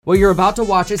What you're about to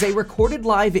watch is a recorded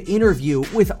live interview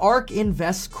with ARK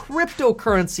Invest's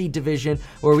cryptocurrency division,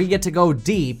 where we get to go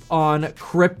deep on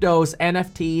cryptos,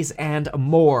 NFTs, and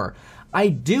more. I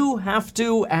do have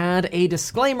to add a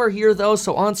disclaimer here though,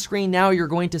 so on screen now you're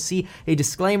going to see a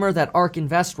disclaimer that ARK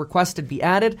Invest requested be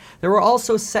added. There were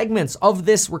also segments of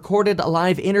this recorded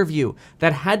live interview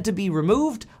that had to be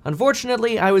removed.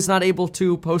 Unfortunately, I was not able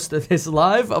to post this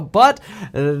live, but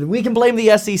we can blame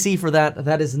the SEC for that.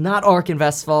 That is not ARK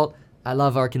Invest's fault. I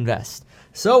love ARK Invest.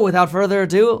 So without further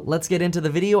ado, let's get into the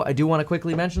video. I do want to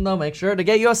quickly mention though, make sure to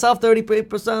get yourself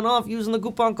 30% off using the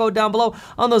coupon code down below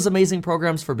on those amazing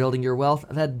programs for building your wealth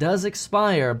that does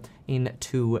expire in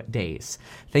 2 days.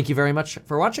 Thank you very much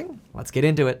for watching. Let's get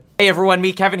into it. Hey everyone,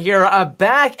 me Kevin here,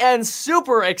 back and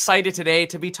super excited today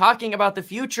to be talking about the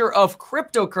future of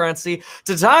cryptocurrency,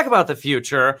 to talk about the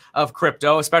future of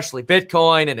crypto, especially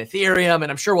Bitcoin and Ethereum,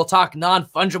 and I'm sure we'll talk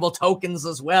non-fungible tokens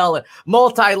as well, and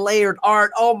multi-layered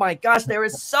art. Oh my gosh, there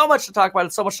is so much to talk about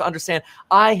and so much to understand.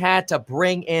 I had to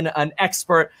bring in an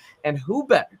expert, and who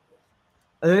better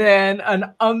than an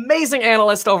amazing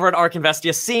analyst over at ARK Invest.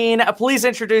 Yassine, please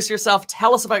introduce yourself.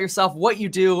 Tell us about yourself, what you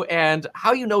do, and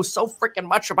how you know so freaking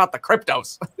much about the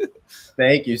cryptos.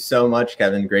 Thank you so much,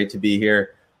 Kevin. Great to be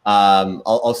here.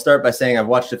 I'll start by saying I've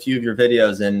watched a few of your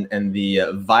videos, and the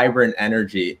vibrant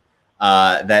energy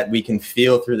that we can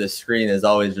feel through the screen is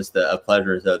always just a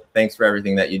pleasure. So thanks for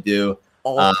everything that you do.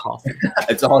 All coffee.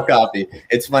 It's all coffee.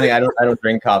 It's funny. I don't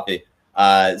drink coffee.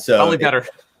 So probably better.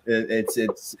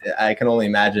 It's I can only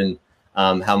imagine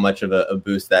how much of a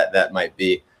boost that might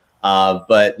be.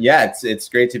 But yeah, it's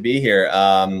great to be here.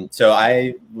 So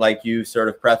I, like you sort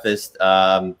of prefaced,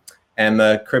 am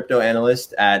a crypto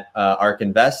analyst at ARK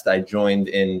Invest. I joined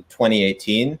in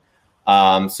 2018.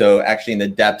 So actually in the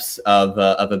depths of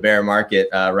a bear market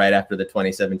right after the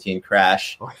 2017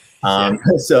 crash.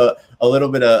 So a little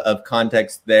bit of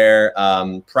context there.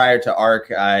 Prior to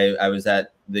ARK, I was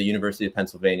at the University of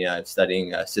Pennsylvania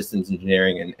studying systems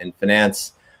engineering and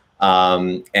finance.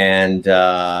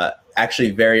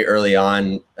 Actually very early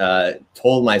on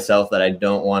told myself that I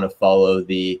don't want to follow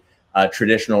the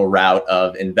traditional route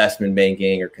of investment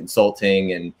banking or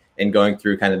consulting and going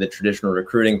through kind of the traditional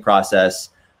recruiting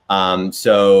process.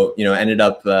 So, ended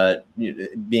up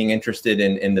being interested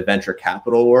in the venture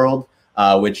capital world,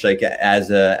 which like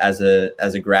as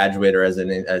a graduate or as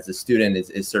a student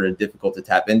is sort of difficult to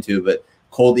tap into, but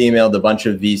cold emailed a bunch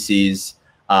of VCs,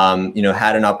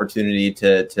 had an opportunity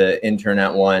to intern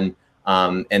at one.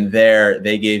 And there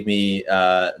they gave me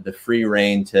the free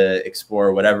rein to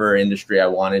explore whatever industry I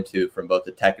wanted to from both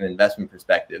the tech and investment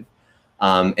perspective.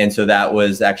 And so that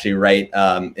was actually right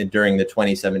during the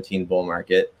 2017 bull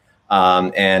market.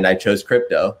 And I chose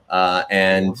crypto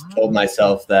and told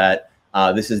myself that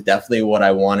this is definitely what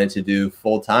I wanted to do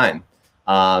full time.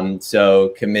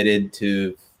 So committed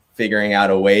to figuring out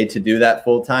a way to do that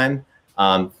full time.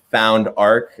 Found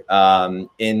ARK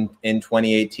in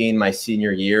 2018, my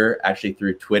senior year, actually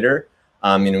through Twitter.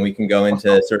 We can go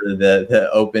into sort of the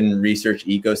open research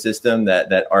ecosystem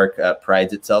that ARK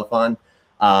prides itself on.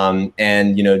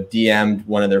 DM'd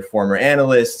one of their former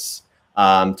analysts,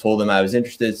 told them I was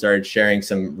interested, started sharing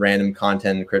some random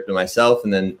content in crypto myself,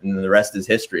 and then the rest is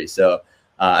history. So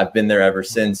I've been there ever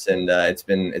since, and it's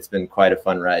been quite a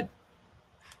fun ride.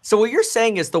 So what you're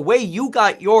saying is the way you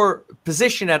got your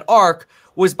position at ARK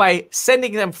was by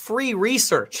sending them free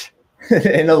research.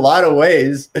 In a lot of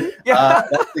ways,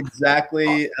 that's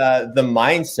exactly the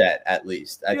mindset. At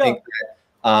least I think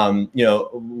that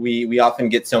we often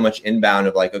get so much inbound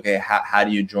of like, okay, how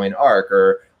do you join ARK,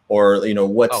 or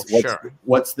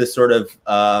what's the sort of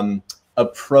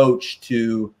approach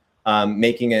to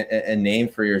making a name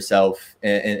for yourself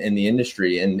in the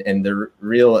industry, and the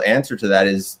real answer to that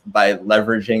is by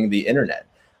leveraging the internet.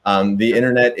 The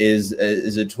internet is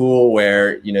a tool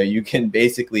where you can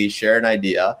basically share an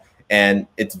idea, and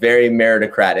it's very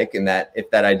meritocratic in that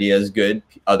if that idea is good,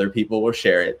 other people will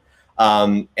share it.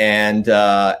 And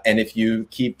if you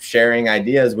keep sharing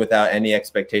ideas without any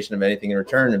expectation of anything in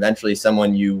return, eventually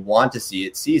someone you want to see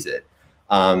it sees it.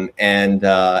 So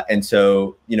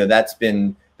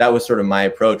that was sort of my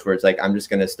approach, where it's like, I'm just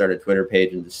going to start a Twitter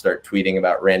page and just start tweeting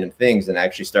about random things. And I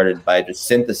actually started by just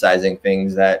synthesizing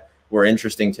things that were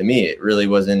interesting to me. It really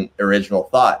wasn't original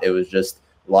thought. It was just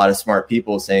a lot of smart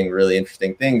people saying really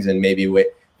interesting things, and maybe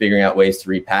figuring out ways to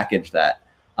repackage that.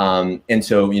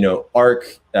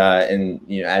 ARK,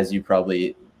 as you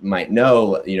probably might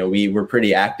know, we were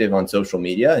pretty active on social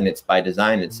media, and it's by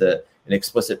design. It's an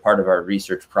explicit part of our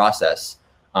research process,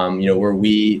 where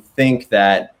we think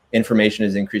that information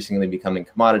is increasingly becoming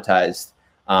commoditized.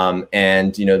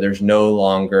 And there's no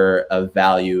longer a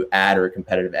value add or a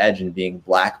competitive edge in being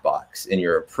black box in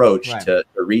your approach to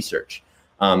research.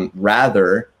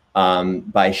 Rather,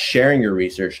 by sharing your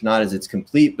research, not as it's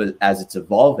complete, but as it's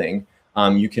evolving,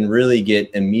 you can really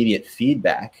get immediate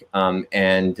feedback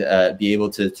and be able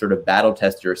to sort of battle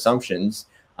test your assumptions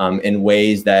in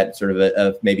ways that sort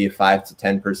of maybe a 5 to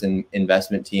 10 person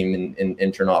investment team in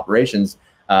internal operations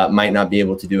might not be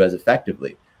able to do as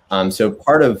effectively. So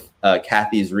part of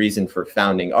Kathy's reason for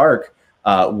founding ARC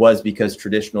was because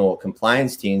traditional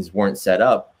compliance teams weren't set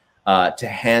up to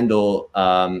handle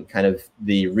kind of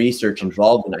the research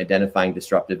involved in identifying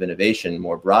disruptive innovation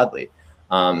more broadly.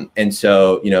 And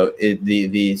so,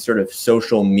 the sort of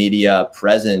social media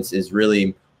presence is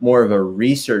really more of a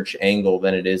research angle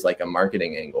than it is like a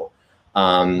marketing angle.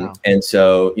 Wow. And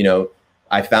so,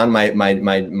 I found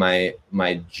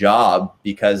my job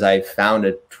because I found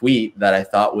a tweet that I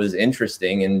thought was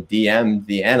interesting and DM'd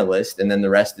the analyst, and then the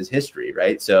rest is history,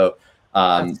 right? So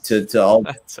to all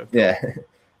so cool. Yeah,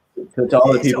 to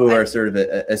all the people who are sort of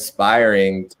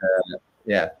aspiring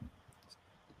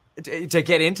to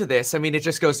get into this, I mean, it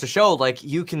just goes to show, like,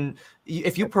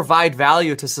 if you provide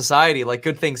value to society, like,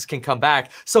 good things can come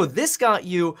back. So this got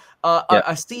you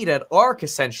a seat at ARC,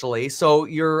 essentially. So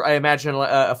you're, I imagine,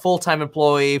 a full-time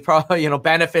employee, probably,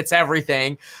 benefits,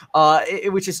 everything,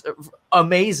 which is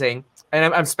amazing.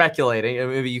 And I'm speculating, and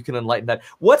maybe you can enlighten that.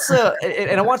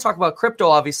 And I want to talk about crypto,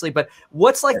 obviously, but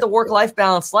what's like the work-life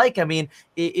balance like? I mean,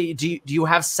 do you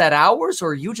have set hours, or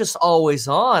are you just always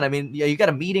on? I mean, you got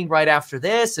a meeting right after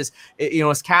this.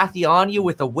 Is Kathy on you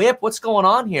with a whip? What's going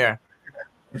on here?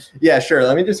 Yeah, sure.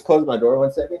 Let me just close my door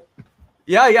 1 second.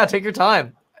 Yeah, take your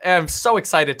time. I'm so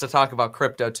excited to talk about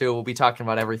crypto too. We'll be talking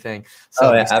about everything.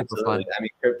 So yeah, absolutely. Fun. I mean,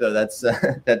 crypto, that's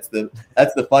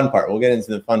the fun part. We'll get into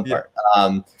the fun part.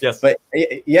 Yes. But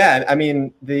yeah, I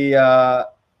mean,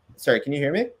 sorry, can you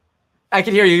hear me? I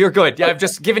can hear you. You're good. Yeah, I've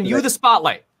just given you the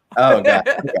spotlight. Oh, God.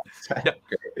 Okay.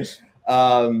 Great.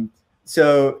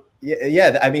 So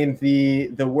yeah, I mean,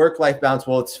 the work-life balance,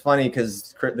 well, it's funny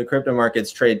because the crypto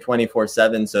markets trade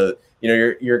 24/7. So,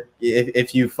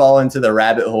 if you fall into the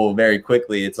rabbit hole very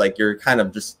quickly, it's like you're kind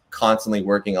of just constantly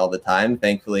working all the time.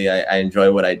 Thankfully, I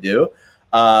enjoy what I do.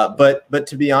 But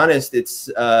to be honest, it's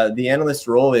the analyst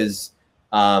role is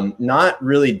not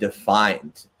really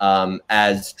defined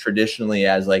as traditionally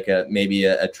as like maybe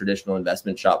a traditional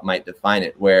investment shop might define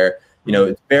it, where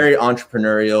it's very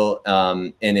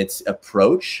entrepreneurial in its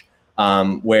approach,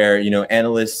 where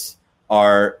analysts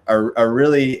are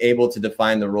really able to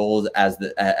define the roles as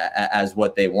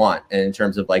what they want, and in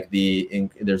terms of like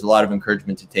there's a lot of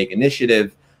encouragement to take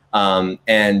initiative,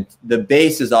 and the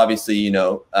base is obviously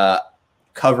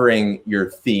covering your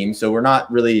theme. So we're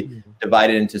not really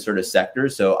divided into sort of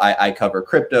sectors. So I cover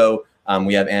crypto.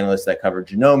 We have analysts that cover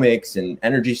genomics and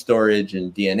energy storage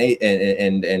and DNA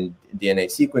and DNA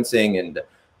sequencing and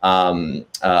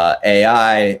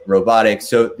AI, robotics.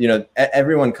 So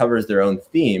everyone covers their own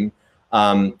theme.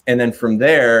 And then from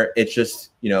there, it's just,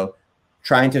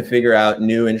 trying to figure out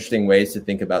new, interesting ways to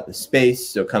think about the space.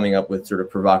 So coming up with sort of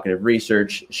provocative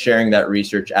research, sharing that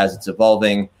research as it's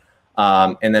evolving.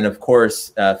 And then, of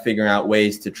course, figuring out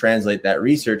ways to translate that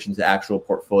research into actual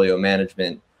portfolio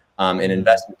management and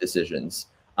investment decisions.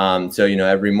 So,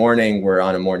 every morning we're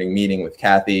on a morning meeting with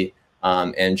Kathy,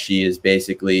 and she is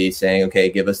basically saying, okay,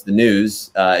 give us the news.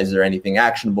 Is there anything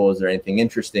actionable? Is there anything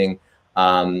interesting?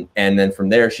 And then from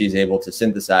there, she's able to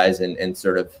synthesize and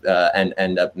sort of and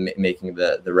end up making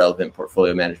the relevant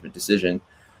portfolio management decision.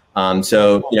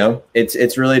 So,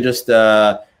 it's really just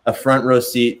a front row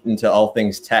seat into all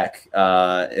things tech,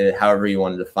 however you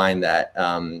want to define that.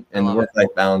 And the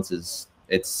work-life balance is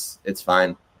it's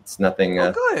fine. It's nothing.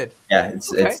 Good. Yeah,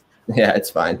 it's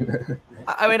fine.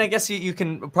 I mean, I guess you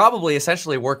can probably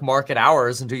essentially work market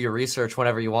hours and do your research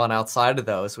whenever you want outside of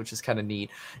those, which is kind of neat.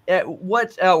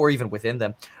 Or even within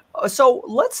them. So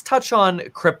let's touch on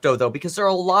crypto, though, because there are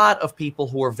a lot of people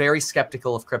who are very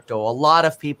skeptical of crypto. A lot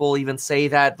of people even say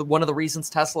that one of the reasons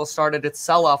Tesla started its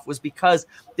sell-off was because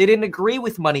they didn't agree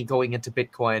with money going into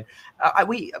Bitcoin.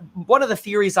 One of the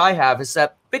theories I have is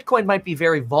that Bitcoin might be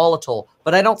very volatile,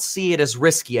 but I don't see it as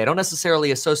risky. I don't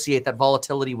necessarily associate that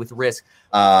volatility with risk.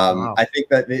 I think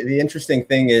that the interesting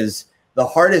thing is the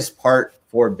hardest part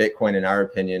for Bitcoin, in our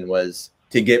opinion, was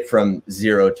to get from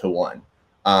 0 to 1.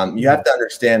 You have to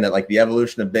understand that like the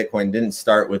evolution of Bitcoin didn't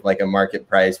start with like a market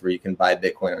price where you can buy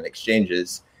Bitcoin on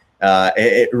exchanges.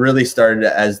 It really started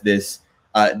as this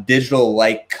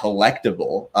digital-like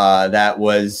collectible that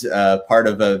was part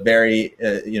of a very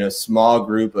small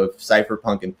group of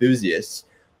cypherpunk enthusiasts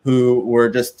who were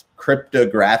just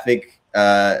cryptographic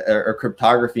or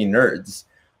cryptography nerds.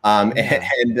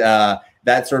 And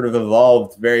that sort of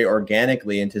evolved very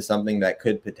organically into something that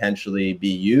could potentially be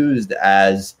used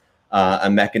as a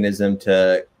mechanism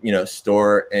to,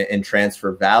 store and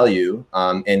transfer value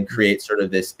and create sort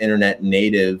of this internet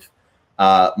native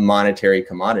monetary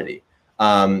commodity.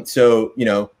 So,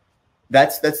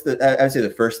 that's I would say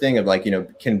the first thing of like,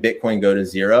 can Bitcoin go to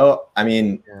zero? I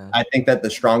mean, I think that the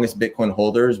strongest Bitcoin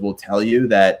holders will tell you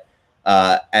that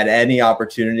at any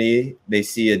opportunity they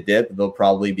see a dip, they'll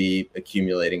probably be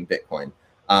accumulating Bitcoin.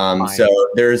 So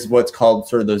there's what's called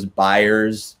sort of those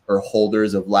buyers or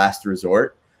holders of last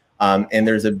resort. And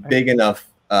there's a big enough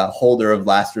holder of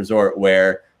last resort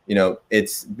where,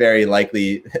 it's very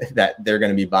likely that they're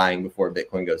going to be buying before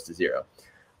Bitcoin goes to zero.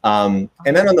 And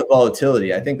then on the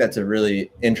volatility, I think that's a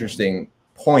really interesting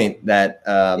point that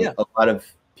a lot of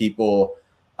people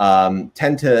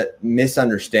tend to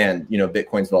misunderstand,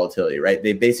 Bitcoin's volatility, right?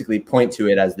 They basically point to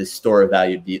it as this store of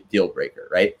value deal breaker,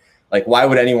 right? Like, why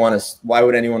would anyone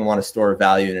want to store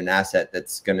value in an asset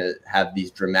that's going to have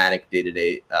these dramatic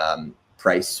day-to-day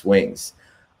price swings?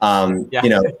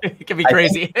 It can be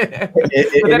crazy. But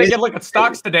then again, look at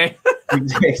stocks today.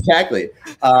 Exactly.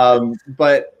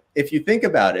 But if you think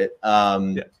about it,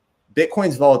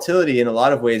 Bitcoin's volatility in a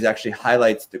lot of ways actually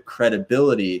highlights the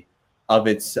credibility of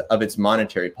its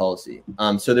monetary policy.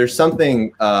 So there's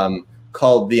something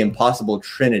called the impossible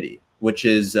trinity, which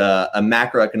is a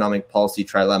macroeconomic policy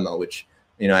trilemma, which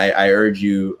I urge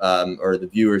you or the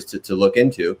viewers to look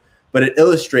into. But it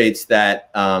illustrates that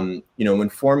when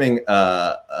forming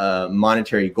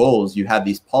monetary goals, you have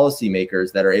these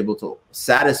policymakers that are able to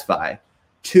satisfy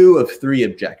 2 of 3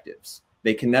 objectives.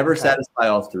 They can never satisfy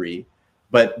all 3,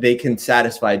 but they can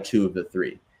satisfy 2 of the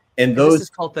 3. And those this is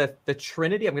called the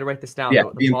Trinity. I'm going to write this down. Yeah,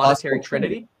 the monetary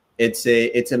Trinity. It's a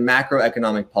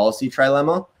macroeconomic policy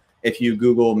trilemma. If you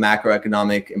Google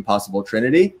macroeconomic impossible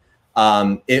trinity,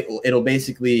 it'll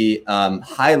basically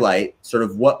highlight sort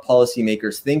of what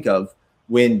policymakers think of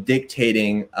when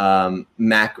dictating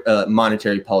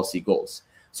monetary policy goals.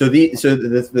 So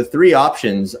the 3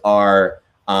 options are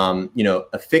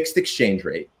a fixed exchange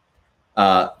rate,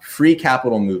 free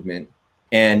capital movement,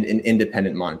 and an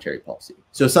independent monetary policy.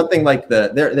 So something like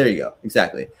there you go,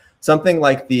 exactly. Something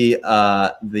like the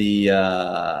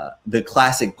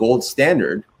classic gold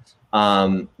standard.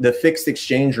 The fixed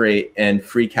exchange rate and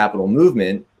free capital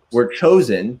movement were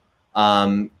chosen,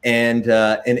 and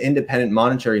an independent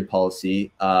monetary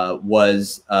policy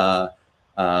was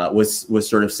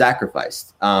sort of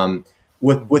sacrificed.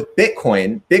 With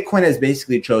Bitcoin has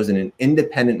basically chosen an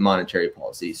independent monetary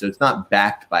policy, so it's not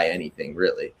backed by anything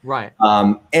really. Right.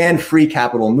 And free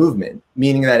capital movement,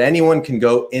 meaning that anyone can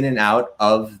go in and out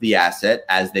of the asset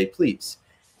as they please.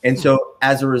 And so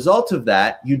as a result of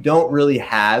that, you don't really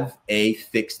have a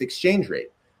fixed exchange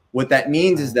rate. What that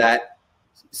means is that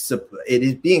it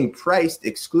is being priced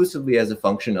exclusively as a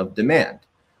function of demand.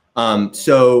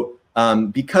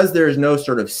 Because there is no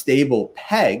sort of stable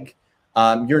peg,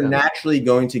 you're naturally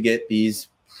going to get these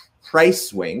price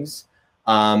swings.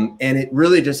 And it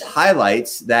really just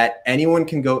highlights that anyone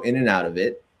can go in and out of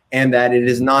it and that it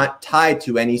is not tied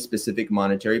to any specific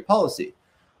monetary policy.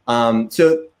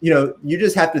 You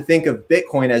just have to think of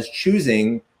Bitcoin as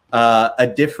choosing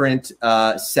a different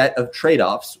set of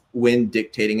trade-offs when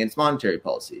dictating its monetary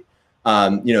policy.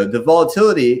 The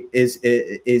volatility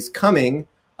is coming,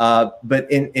 but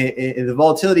the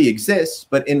volatility exists,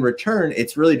 but in return,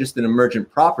 it's really just an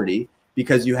emergent property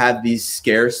because you have this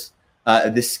scarce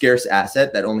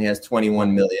asset that only has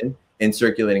 21 million in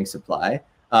circulating supply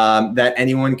that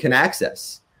anyone can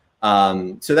access.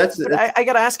 I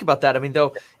got to ask about that. I mean,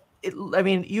 though.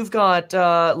 You've got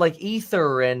like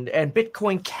Ether and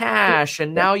Bitcoin Cash,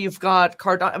 and now you've got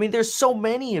Cardano. I mean, there's so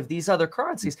many of these other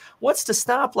currencies. What's to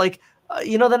stop, the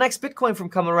next Bitcoin from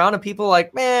coming around and people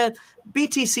like, man,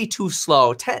 BTC too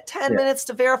slow. 10 minutes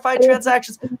to verify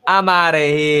transactions. I'm out of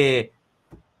here.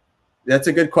 That's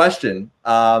a good question.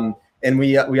 And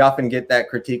we often get that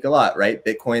critique a lot, right?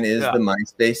 Bitcoin is the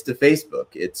MySpace to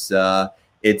Facebook.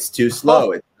 It's too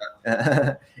slow.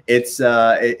 It's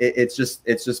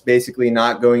just basically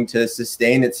not going to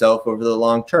sustain itself over the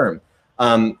long term.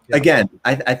 Again,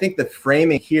 I think the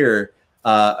framing here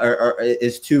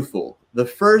is twofold. The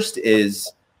first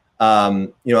is,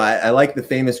 I like the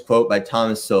famous quote by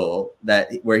Thomas Sowell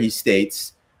where he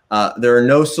states, there are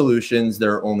no solutions,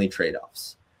 there are only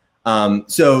trade-offs.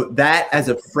 So that as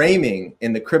a framing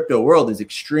in the crypto world is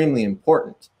extremely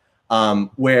important,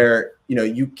 where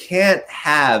you can't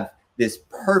have this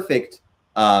perfect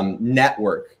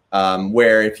network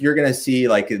where if you're going to see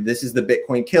like this is the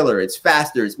Bitcoin killer, it's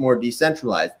faster, it's more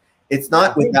decentralized. It's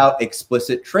not without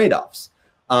explicit trade-offs.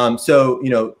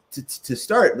 So, to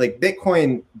start, like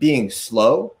Bitcoin being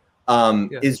slow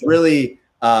is really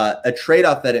a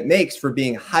trade-off that it makes for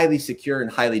being highly secure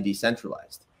and highly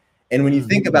decentralized. And when you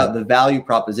think about the value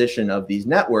proposition of these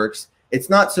networks, it's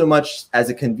not so much as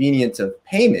a convenience of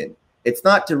payment. It's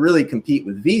not to really compete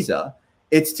with Visa.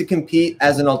 It's to compete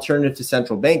as an alternative to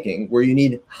central banking, where you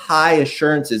need high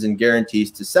assurances and guarantees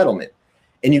to settlement.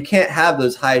 And you can't have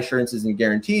those high assurances and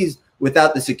guarantees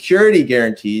without the security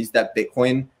guarantees that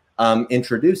Bitcoin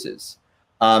introduces.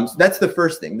 So that's the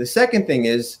first thing. The second thing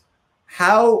is,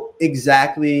 how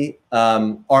exactly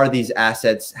are these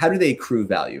assets, how do they accrue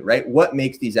value, right? What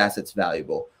makes these assets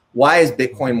valuable? Why is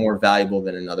Bitcoin more valuable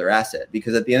than another asset?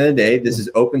 Because at the end of the day, this is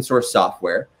open source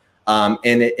software.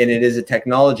 And it is a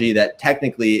technology that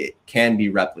technically can be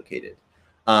replicated.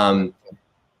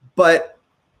 But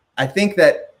I think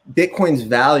that Bitcoin's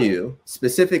value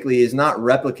specifically is not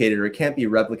replicated, or can't be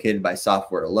replicated by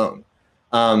software alone.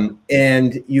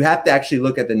 And you have to actually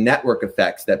look at the network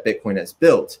effects that Bitcoin has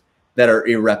built that are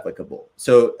irreplicable.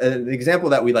 So an example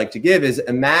that we like to give is,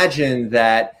 imagine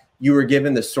that you were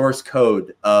given the source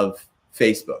code of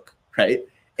Facebook, right?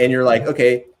 And you're like,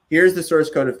 okay, here's the source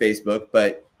code of Facebook,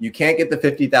 but you can't get the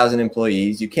 50,000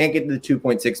 employees. You can't get the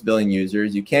 2.6 billion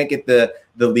users. You can't get the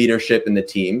leadership and the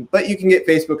team, but you can get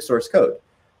Facebook source code.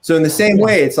 So in the same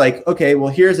way, it's like, okay,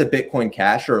 well, here's a Bitcoin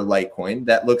Cash or a Litecoin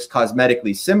that looks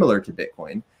cosmetically similar to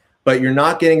Bitcoin, but you're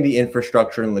not getting the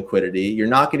infrastructure and liquidity. You're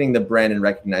not getting the brand and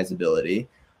recognizability.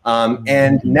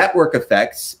 And network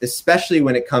effects, especially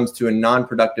when it comes to a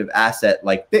non-productive asset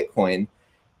like Bitcoin,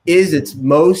 is its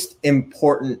most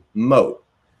important moat.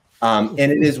 And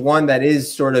it is one that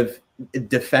is sort of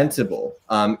defensible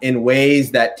in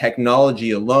ways that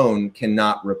technology alone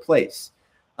cannot replace.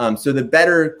 So the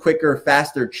better, quicker,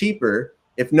 faster, cheaper,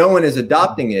 if no one is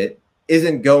adopting it,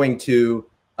 isn't going to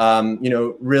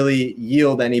really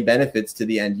yield any benefits to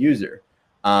the end user.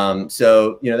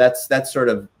 So that's sort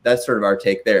of our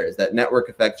take there, is that network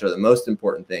effects are the most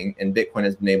important thing, and Bitcoin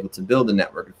has been able to build a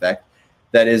network effect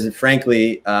that is,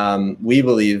 frankly, we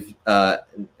believe,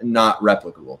 not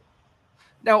replicable.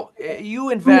 Now, you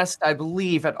invest, I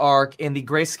believe, at ARK in the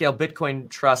Grayscale Bitcoin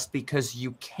Trust because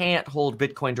you can't hold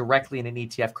Bitcoin directly in an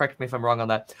ETF. Correct me if I'm wrong on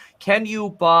that. Can you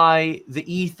buy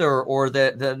the Ether or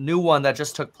the new one that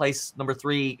just took place, number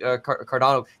 3,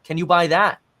 Cardano? Can you buy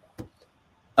that?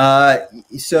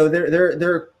 So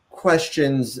there are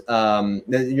questions.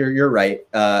 You're right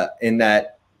in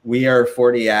that we are a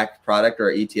 40 Act product,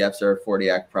 or ETFs are a 40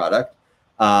 Act product,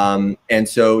 and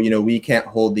so we can't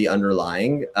hold the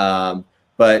underlying.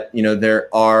 But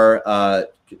there are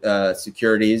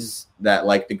securities that,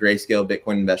 like the Grayscale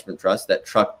Bitcoin Investment Trust, that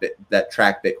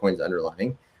track Bitcoin's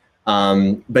underlying.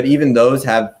 But even those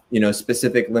have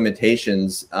specific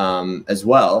limitations as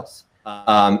well.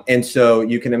 And so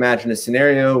you can imagine a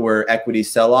scenario where equities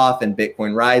sell off and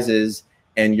Bitcoin rises,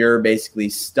 and you're basically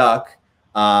stuck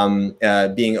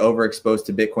being overexposed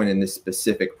to Bitcoin in this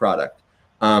specific product.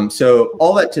 So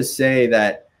all that to say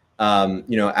that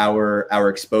our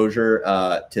exposure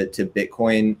to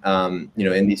Bitcoin,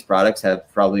 in these products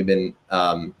have probably been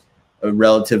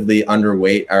relatively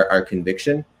underweight our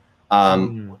conviction.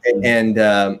 And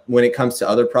when it comes to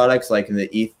other products, like in the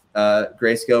ETH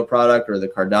Grayscale product or the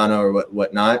Cardano or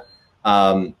whatnot,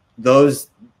 those,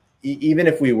 even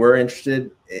if we were interested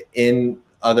in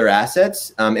other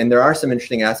assets, and there are some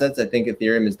interesting assets, I think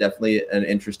Ethereum is definitely an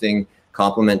interesting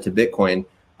complement to Bitcoin.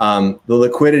 The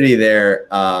liquidity there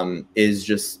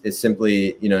is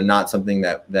simply not something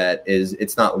that is,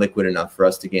 it's not liquid enough for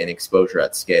us to gain exposure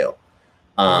at scale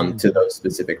to those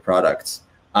specific products.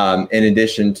 In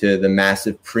addition to the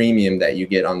massive premium that you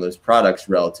get on those products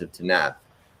relative to NAV.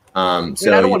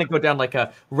 So I don't want to go down like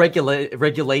a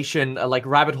regulation like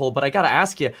rabbit hole, but I got to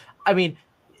ask you, I mean,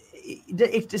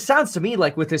 it sounds to me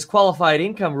like with this qualified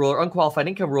income rule or unqualified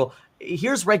income rule,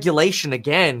 here's regulation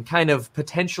again, kind of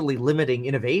potentially limiting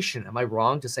innovation. Am I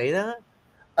wrong to say that?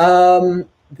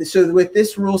 So with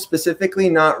this rule specifically,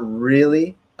 not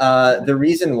really. The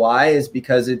reason why is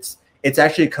because it's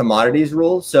actually a commodities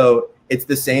rule. So it's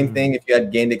the same thing if you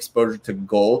had gained exposure to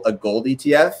gold, a gold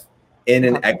ETF in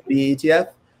an equity ETF.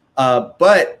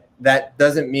 But that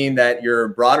doesn't mean that your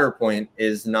broader point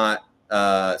is not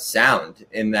sound,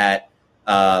 in that,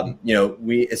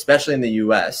 we, especially in the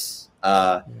US,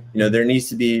 there needs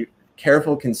to be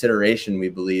careful consideration, we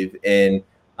believe, in,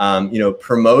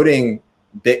 promoting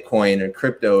Bitcoin and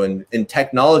crypto and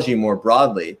technology more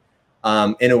broadly,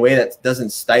 in a way that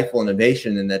doesn't stifle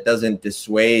innovation and that doesn't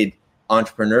dissuade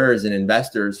entrepreneurs and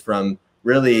investors from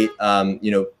really,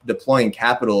 deploying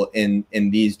capital in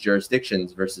these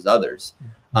jurisdictions versus others.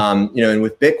 And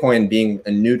with Bitcoin being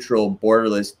a neutral,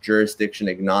 borderless, jurisdiction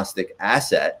agnostic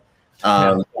asset,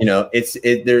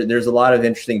 there's a lot of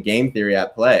interesting game theory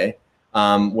at play,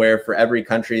 where for every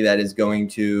country that is going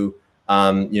to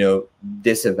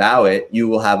disavow it, you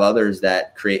will have others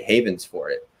that create havens for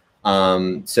it.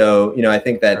 I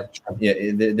think that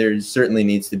there certainly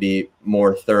needs to be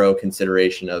more thorough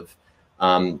consideration of,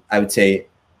 I would say,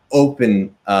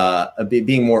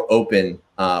 being more open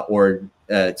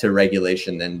to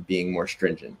regulation than being more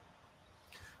stringent.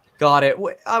 Got it.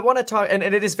 I want to talk, and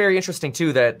it is very interesting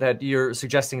too that you're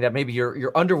suggesting that maybe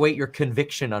you're underweight your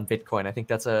conviction on Bitcoin. I think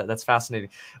that's fascinating.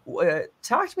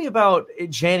 Talk to me about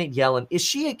Janet Yellen. Is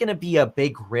she going to be a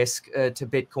big risk to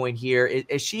Bitcoin here?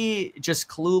 Is she just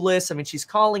clueless? I mean, she's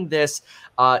calling this,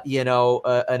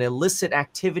 an illicit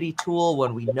activity tool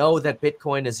when we know that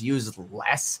Bitcoin is used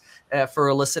less for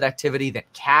illicit activity than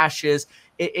cash is.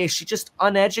 Is she just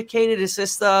uneducated? Is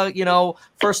this the,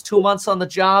 first 2 months on the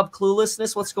job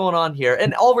cluelessness? What's going on here?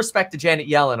 And all respect to Janet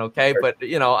Yellen, okay? But,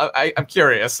 I'm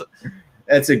curious.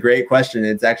 That's a great question.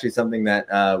 It's actually something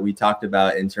that we talked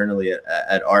about internally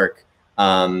at ARC.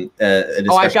 I've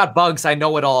got bugs. I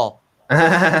know it all.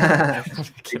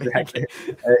 Exactly.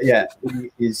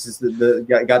 He's just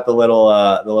got the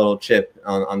little chip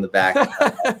on the back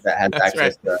that has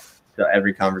access to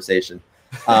every conversation.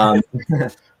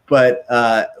 But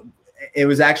it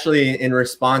was actually in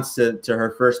response to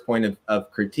her first point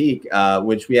of critique,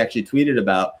 which we actually tweeted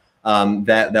about,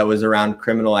 that was around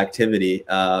criminal activity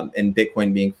and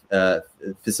Bitcoin being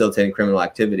facilitating criminal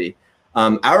activity.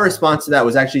 Our response to that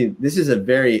was actually, this is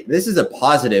a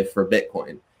positive for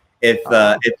Bitcoin. If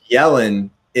Yellen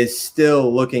is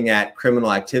still looking at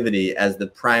criminal activity as the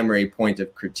primary point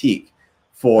of critique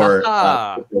for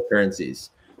cryptocurrencies.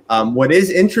 What is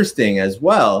interesting as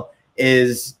well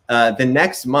is the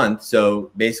next month,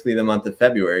 so basically the month of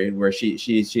February, where she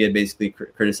had basically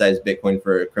criticized Bitcoin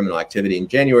for criminal activity in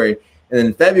January, and then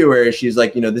in February she's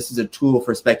like, this is a tool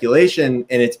for speculation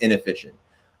and it's inefficient.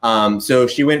 So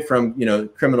she went from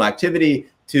criminal activity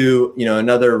to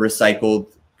another recycled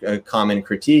common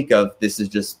critique of this is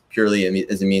just purely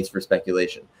as a means for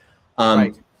speculation.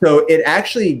 Right. So it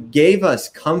actually gave us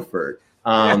comfort,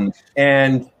 and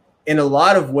in a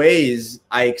lot of ways,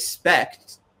 I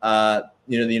expect the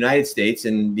United States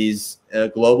and these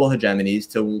global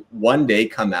hegemonies to one day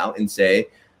come out and say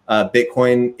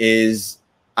Bitcoin is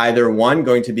either one,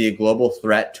 going to be a global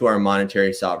threat to our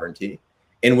monetary sovereignty,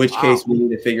 in which case we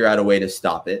need to figure out a way to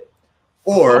stop it,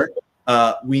 or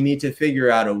we need to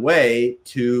figure out a way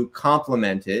to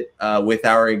complement it with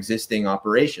our existing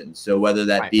operations. So whether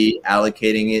that be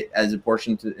allocating it as a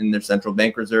portion in their central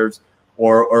bank reserves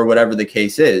or whatever the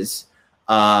case is.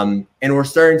 And we're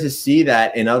starting to see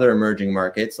that in other emerging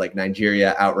markets like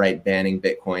Nigeria outright banning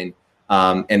Bitcoin,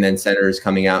 and then senators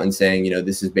coming out and saying,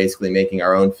 this is basically making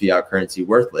our own fiat currency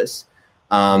worthless.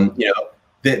 That's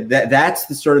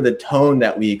the sort of the tone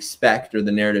that we expect, or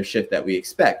the narrative shift that we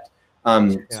expect.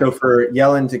 So for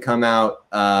Yellen to come out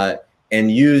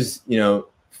and use,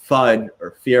 FUD,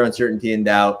 or fear, uncertainty, and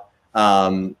doubt,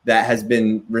 that has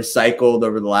been recycled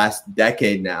over the last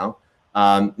decade now,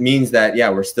 means that,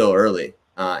 we're still early.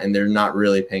 And they're not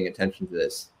really paying attention to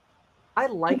this. I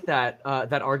like that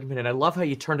argument, and I love how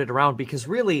you turned it around, because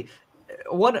really,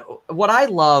 what I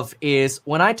love is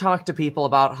when I talk to people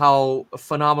about how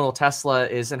phenomenal Tesla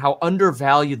is and how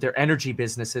undervalued their energy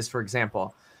business is, for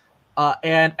example,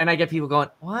 and I get people going,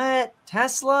 "What,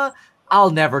 Tesla? I'll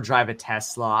never drive a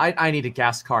Tesla. I need a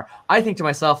gas car." I think to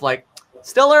myself, like,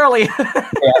 still early.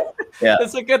 Yeah,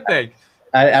 it's a good thing.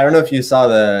 I don't know if you saw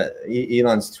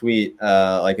Elon's tweet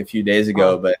like a few days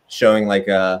ago, but showing like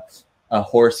a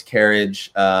horse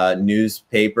carriage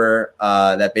newspaper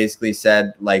that basically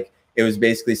said, like, it was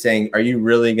basically saying, are you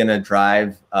really going to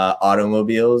drive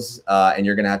automobiles and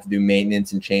you're going to have to do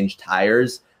maintenance and change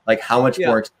tires? Like, how much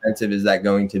more expensive is that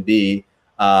going to be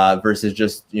versus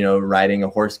just, riding a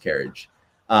horse carriage?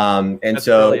 That's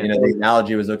so, brilliant. The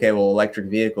analogy was, okay, well, electric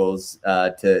vehicles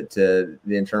to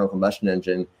the internal combustion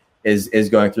engine is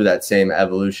going through that same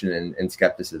evolution and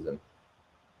skepticism.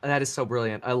 That is so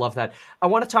brilliant. I love that. I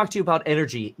want to talk to you about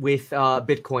energy with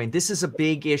Bitcoin. This is a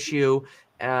big issue.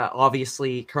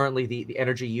 Obviously, currently the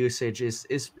energy usage is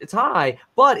it's high,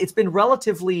 but it's been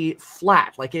relatively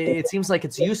flat. Like it seems like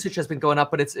its usage has been going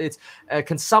up, but its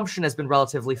consumption has been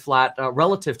relatively flat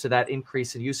relative to that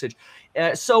increase in usage.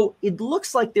 So it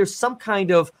looks like there's some kind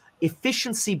of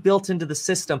efficiency built into the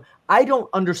system. I don't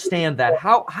understand that.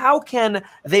 How can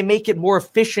they make it more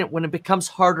efficient when it becomes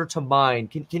harder to mine?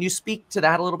 Can you speak to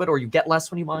that a little bit, or you get less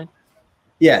when you mine?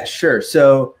 Yeah, sure.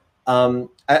 So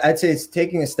I'd say it's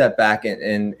taking a step back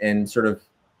and sort of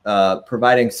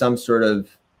providing some sort of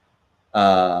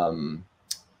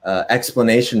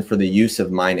explanation for the use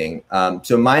of mining.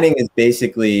 So mining is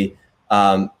basically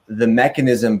the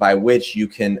mechanism by which you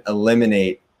can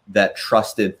eliminate that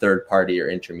trusted third party or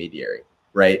intermediary,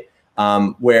 right?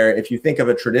 Where if you think of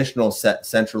a traditional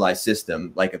centralized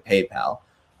system like a PayPal,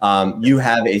 you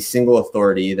have a single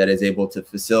authority that is able to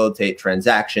facilitate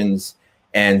transactions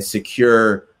and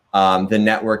secure the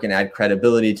network and add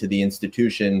credibility to the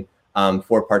institution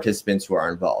for participants who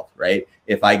are involved, right?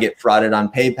 If I get frauded on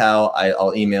PayPal,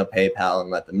 I'll email PayPal and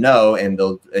let them know, and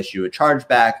they'll issue a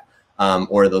chargeback,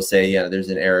 or they'll say, yeah, there's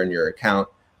an error in your account,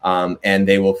 and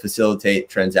they will facilitate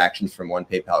transactions from one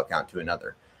PayPal account to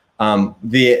another.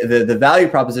 The value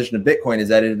proposition of Bitcoin is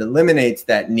that it eliminates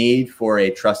that need for a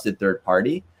trusted third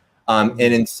party, and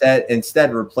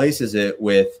instead replaces it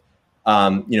with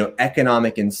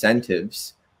economic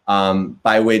incentives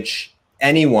by which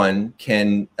anyone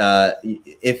can,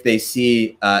 if they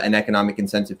see an economic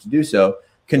incentive to do so,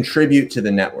 contribute to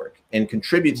the network. And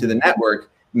contribute to the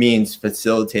network means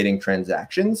facilitating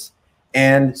transactions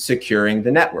and securing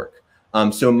the network.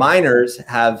 So miners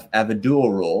have a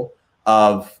dual role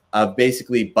of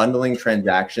basically bundling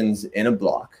transactions in a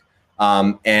block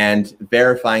and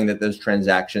verifying that those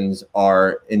transactions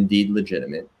are indeed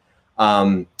legitimate.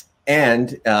 And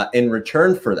in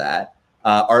return for that,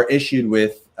 are issued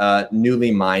with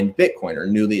newly mined Bitcoin or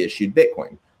newly issued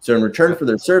Bitcoin. So in return for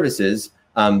their services,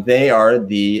 they are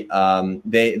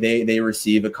they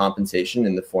receive a compensation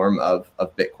in the form of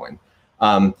Bitcoin.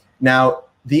 Now,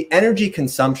 the energy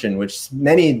consumption, which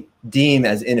many deem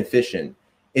as inefficient,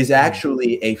 is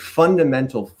actually a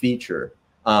fundamental feature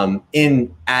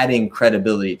in adding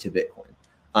credibility to Bitcoin.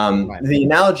 Right. The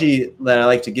analogy that I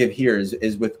like to give here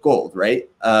is with gold, right?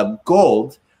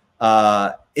 Gold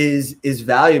is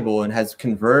valuable and has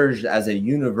converged as a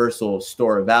universal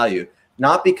store of value,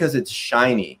 not because it's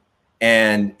shiny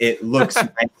and it looks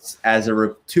nice as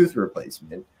a tooth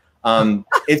replacement.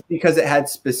 It's because it had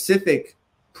specific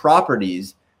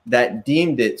properties that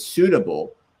deemed it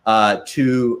suitable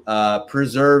to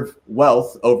preserve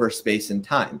wealth over space and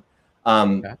time.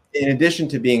 In addition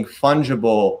to being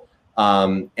fungible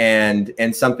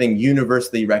and something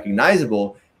universally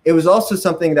recognizable, it was also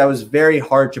something that was very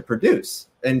hard to produce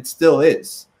and still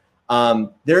is.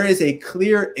 There is a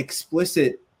clear,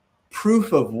 explicit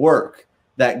proof of work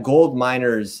that gold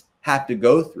miners have to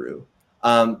go through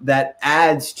that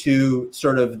adds to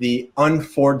sort of the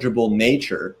unforgeable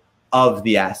nature of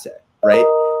the asset, right?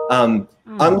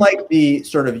 Unlike the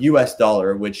sort of US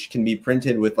dollar, which can be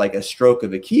printed with like a stroke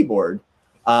of a keyboard,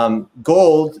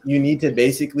 gold, you need to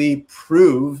basically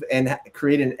prove and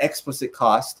create an explicit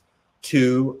cost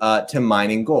to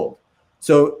mining gold.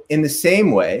 So in the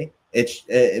same way,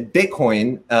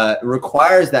 Bitcoin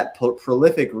requires that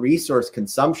prolific resource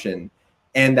consumption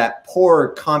and that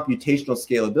poor computational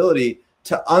scalability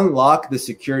to unlock the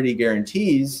security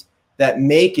guarantees that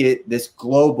make it this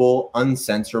global,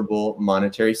 uncensorable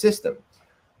monetary system.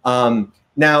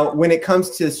 Now, when it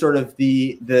comes to sort of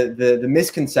the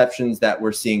misconceptions that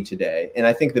we're seeing today, and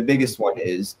I think the biggest one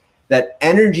is that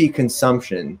energy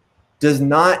consumption does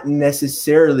not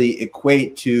necessarily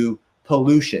equate to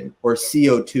pollution or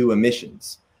CO2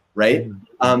 emissions, right?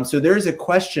 So there's a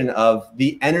question of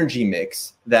the energy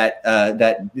mix that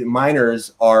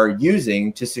miners are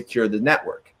using to secure the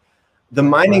network. The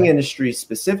mining industry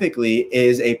specifically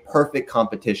is a perfect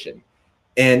competition,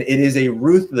 and it is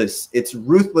it's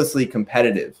ruthlessly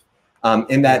competitive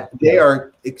in that they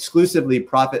are exclusively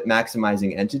profit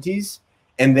maximizing entities,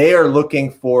 and they are looking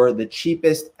for the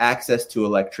cheapest access to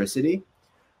electricity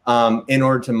in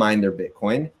order to mine their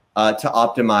Bitcoin to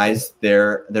optimize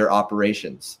their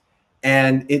operations.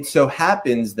 And it so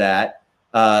happens that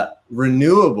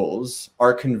renewables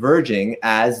are converging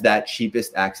as that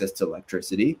cheapest access to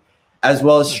electricity, as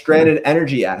well as stranded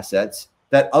energy assets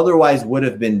that otherwise would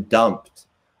have been dumped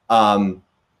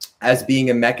as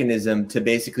being a mechanism to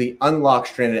basically unlock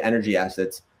stranded energy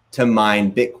assets to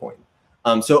mine Bitcoin.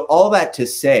 So all that to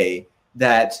say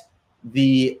that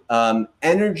the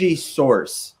energy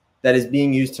source that is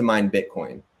being used to mine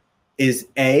Bitcoin is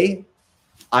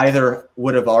either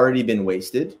would have already been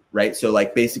wasted, right? So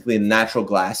like basically natural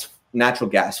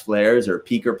gas flares or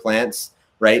peaker plants,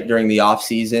 right, during the off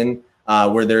season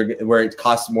where it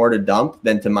costs more to dump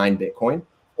than to mine Bitcoin,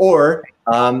 or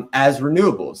as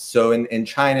renewables. So in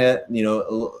China,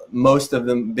 most of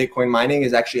the Bitcoin mining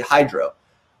is actually hydro.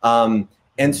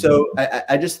 And so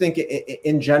I just think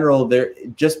in general,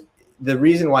 the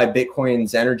reason why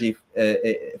Bitcoin's energy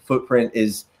footprint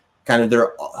is kind of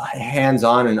their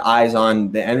hands-on and eyes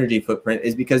on the energy footprint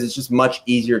is because it's just much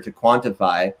easier to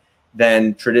quantify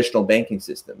than traditional banking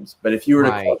systems. But if you were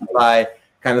to quantify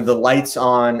kind of the lights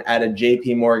on at a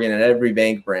JP Morgan at every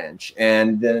bank branch,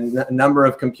 and the number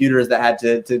of computers that had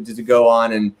to go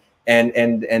on,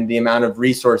 and the amount of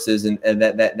resources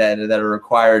that are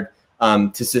required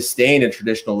to sustain a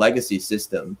traditional legacy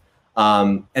system,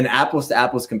 an apples to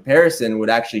apples comparison would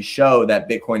actually show that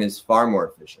Bitcoin is far more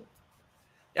efficient.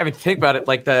 I mean, think about it.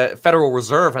 Like the Federal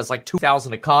Reserve has like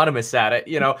 2,000 economists at it.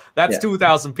 That's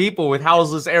 2,000 people with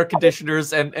houses, air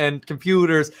conditioners, and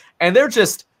computers, and they're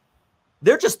just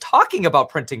talking about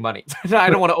printing money. I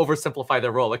don't want to oversimplify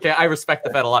their role. Okay, I respect the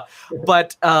Fed a lot,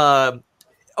 but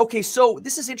okay, so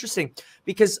this is interesting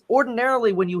because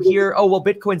ordinarily when you hear, oh, well,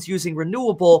 Bitcoin's using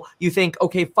renewable, you think,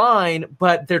 okay, fine,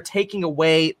 but they're taking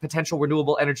away potential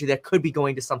renewable energy that could be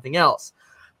going to something else,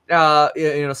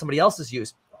 somebody else's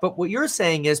use. But what you're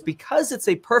saying is because it's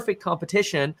a perfect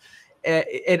competition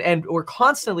and we're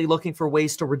constantly looking for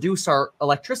ways to reduce our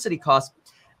electricity costs,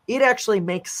 it actually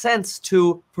makes sense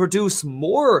to produce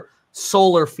more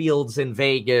solar fields in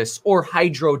Vegas or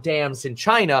hydro dams in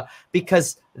China,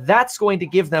 because that's going to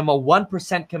give them a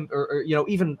 1% or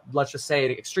even, let's just say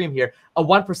it extreme here, a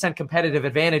 1% competitive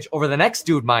advantage over the next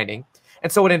dude mining.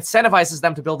 And so it incentivizes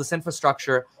them to build this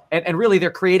infrastructure, and really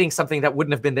they're creating something that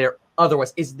wouldn't have been there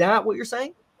otherwise. Is that what you're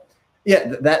saying?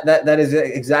 Yeah, that is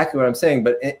exactly what I'm saying.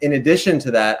 But in addition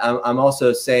to that, I'm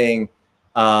also saying,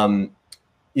 and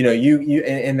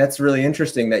that's really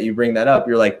interesting that you bring that up.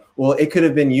 You're like, well, it could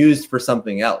have been used for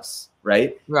something else,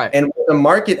 right? Right. And what the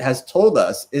market has told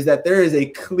us is that there is a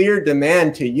clear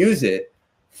demand to use it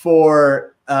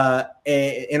for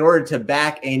in order to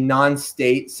back a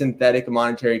non-state synthetic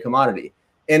monetary commodity.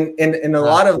 And in a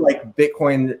lot of like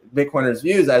Bitcoiners'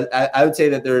 views, I would say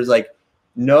that there's like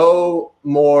no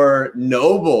more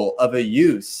noble of a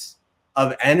use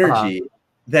of energy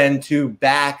than to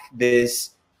back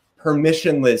this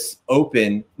permissionless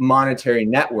open monetary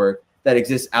network that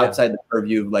exists outside the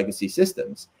purview of legacy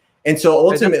systems. And so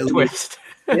ultimately,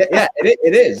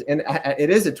 it is. And it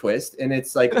is a twist. And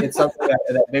it's like, it's something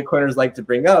that Bitcoiners like to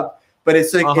bring up, but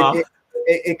it's like,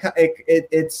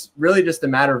 it's really just a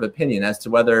matter of opinion as to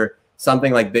whether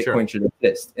something like Bitcoin should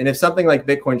exist. And if something like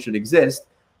Bitcoin should exist,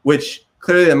 which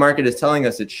clearly the market is telling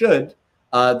us it should,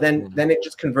 then it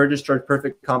just converges towards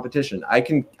perfect competition. I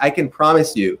can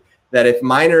promise you that if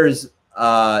miners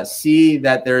see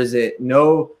that there's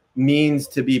no means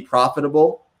to be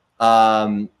profitable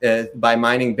by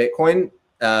mining Bitcoin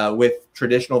with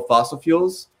traditional fossil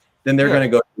fuels, then they're going to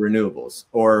go to renewables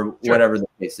or whatever the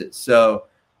case is. So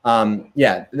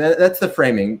that's the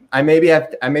framing. I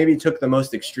maybe took the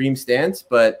most extreme stance,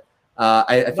 but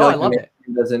I feel like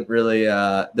it doesn't really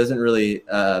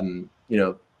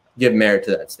give merit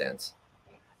to that stance.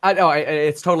 I know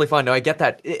it's totally fine. No, I get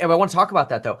that. I want to talk about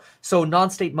that though. So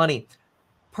non-state money,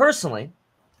 personally,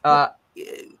 I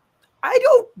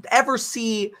don't ever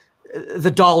see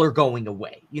the dollar going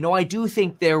away. I do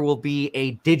think there will be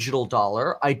a digital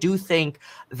dollar. I do think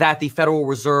that the Federal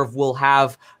Reserve will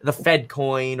have the Fed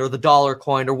coin or the dollar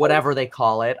coin or whatever they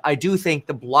call it. I do think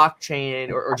the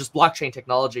blockchain or just blockchain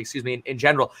technology, in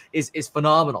general is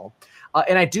phenomenal.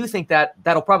 And I do think that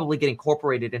that'll probably get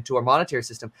incorporated into our monetary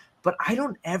system, but I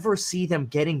don't ever see them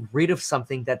getting rid of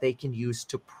something that they can use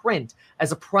to print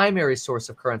as a primary source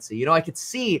of currency. I could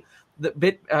see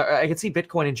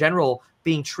Bitcoin in general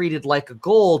being treated like a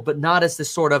gold, but not as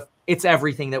this sort of, it's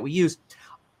everything that we use.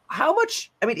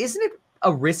 Isn't it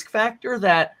a risk factor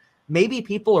that maybe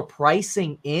people are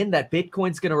pricing in that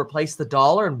Bitcoin's going to replace the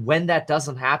dollar, and when that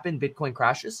doesn't happen, Bitcoin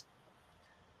crashes?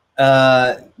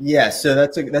 So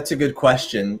that's a good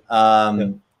question.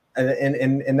 And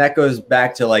that goes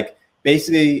back to like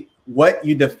basically what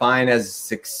you define as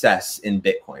success in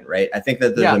Bitcoin, right? I think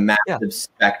that there's a massive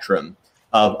spectrum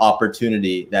of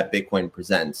opportunity that Bitcoin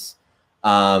presents.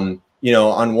 On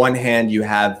one hand, you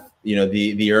have,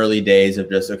 the early days of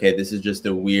just, okay, this is just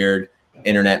a weird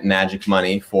internet magic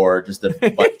money for just a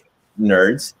bunch of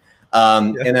nerds.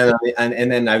 And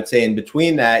then I would say in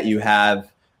between that, you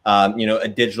have, a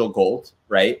digital gold,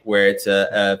 right? Where it's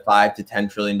a $5 to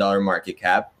 $10 trillion market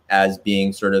cap as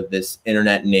being sort of this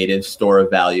internet native store of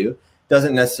value.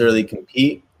 Doesn't necessarily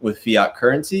compete with fiat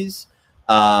currencies.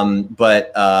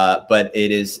 But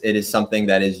it is something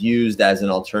that is used as an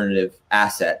alternative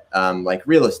asset, like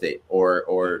real estate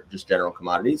or just general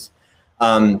commodities.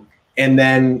 And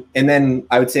then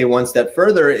I would say one step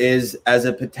further is as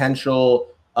a potential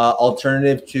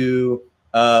alternative to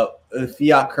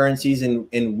fiat currencies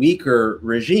in weaker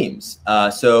regimes.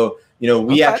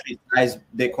 We actually size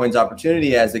Bitcoin's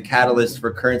opportunity as a catalyst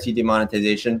for currency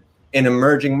demonetization in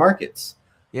emerging markets.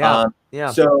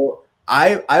 So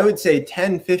I would say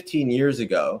 10, 15 years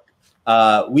ago,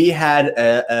 we had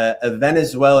a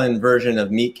Venezuelan version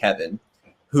of Meet Kevin,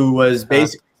 who was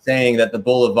basically saying that the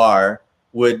Bolivar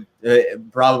would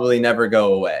probably never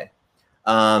go away.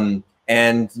 And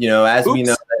as we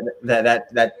know,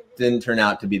 that didn't turn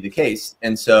out to be the case.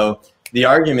 And so the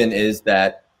argument is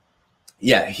that,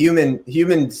 yeah,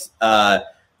 humans,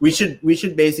 we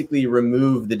should basically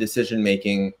remove the decision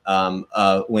making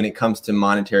when it comes to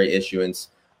monetary issuance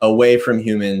away from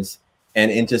humans and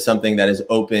into something that is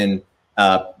open,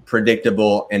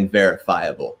 predictable, and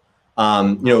verifiable.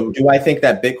 Do I think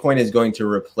that Bitcoin is going to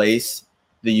replace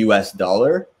the U.S.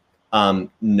 dollar?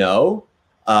 No,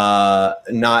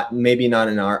 maybe not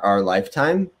in our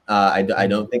lifetime. I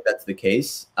don't think that's the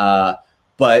case.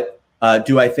 But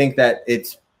do I think that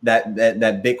it's that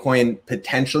Bitcoin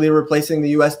potentially replacing the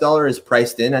U.S. dollar is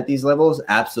priced in at these levels?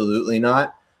 Absolutely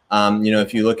not.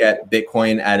 If you look at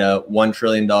Bitcoin at a $1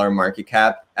 trillion market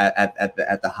cap at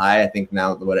the high, I think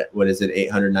now what is it,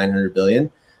 800, 900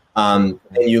 billion. And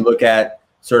you look at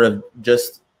sort of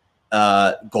just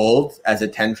gold as a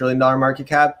 $10 trillion market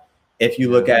cap. If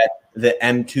you look at the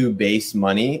M2 base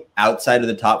money outside of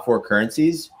the top four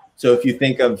currencies, so if you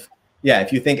think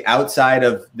outside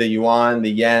of the yuan,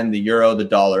 the yen, the euro, the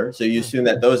dollar, so you assume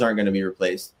that those aren't going to be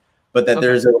replaced, but that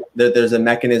there's a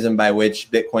mechanism by which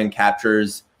Bitcoin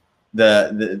captures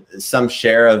the some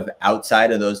share of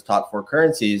outside of those top four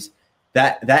currencies,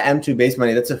 that M2 base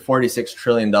money, that's a $46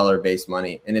 trillion base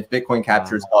money. And if Bitcoin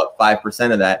captures about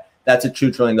 5% of that, that's a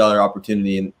 $2 trillion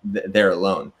opportunity there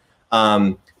alone.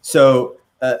 So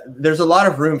there's a lot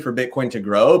of room for Bitcoin to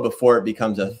grow before it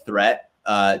becomes a threat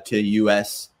to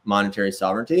U.S. monetary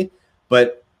sovereignty.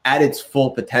 But at its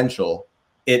full potential,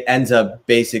 it ends up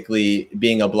basically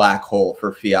being a black hole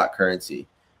for fiat currency.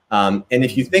 And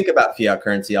if you think about fiat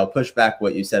currency, I'll push back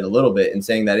what you said a little bit in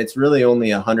saying that it's really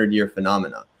only a 100-year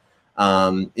phenomenon.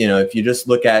 If you just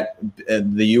look at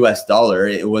the U.S. dollar,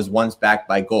 it was once backed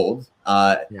by gold.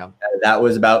 That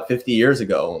was about 50 years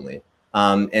ago only.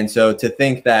 And so to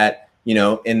think that,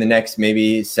 in the next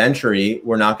maybe century,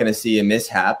 we're not going to see a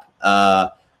mishap.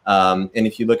 And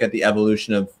if you look at the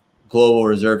evolution of global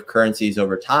reserve currencies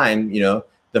over time,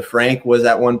 the franc was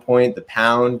at one point, the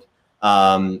pound.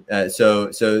 And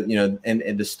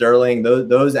the sterling,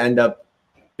 those end up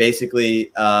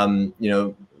basically,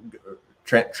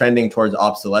 trending towards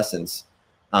obsolescence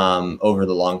over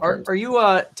the long term. Are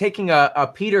you taking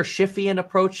a Peter Schiffian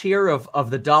approach here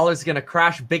of the dollar's going to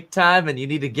crash big time and you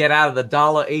need to get out of the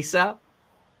dollar ASAP?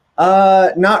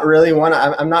 Not really.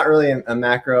 I'm not really a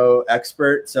macro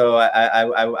expert, so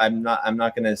I'm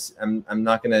not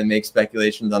gonna make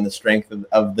speculations on the strength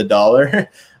of the dollar.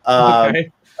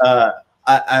 Okay.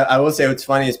 I will say what's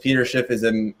funny is Peter Schiff is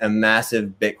a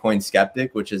massive Bitcoin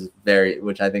skeptic, which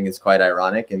I think is quite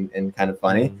ironic and kind of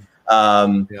funny.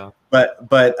 But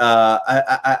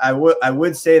I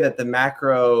would say that the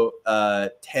macro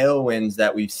tailwinds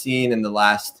that we've seen in the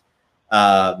last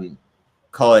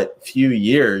call it few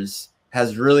years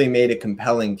has really made a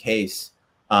compelling case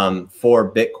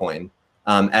for Bitcoin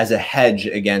as a hedge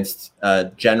against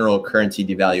general currency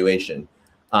devaluation.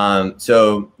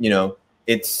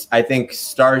 It's, I think,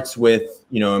 starts with,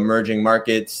 emerging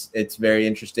markets. It's very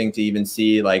interesting to even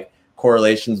see like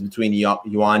correlations between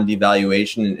yuan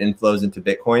devaluation and inflows into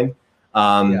Bitcoin.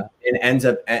 It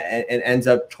ends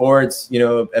up towards,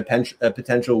 a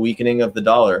potential weakening of the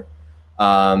dollar.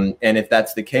 And if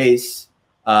that's the case,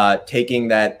 taking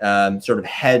that sort of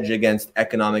hedge against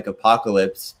economic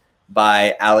apocalypse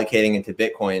by allocating into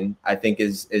Bitcoin, I think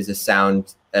is a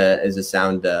sound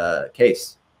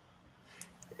case.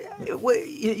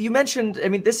 You mentioned,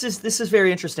 this is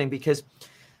very interesting because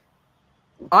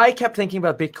I kept thinking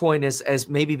about Bitcoin as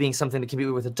maybe being something to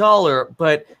compete with a dollar,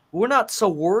 but we're not so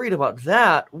worried about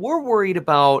that. We're worried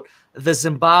about the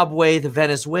Zimbabwe, the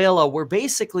Venezuela, where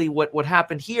basically what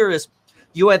happened here is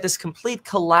you had this complete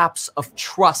collapse of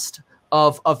trust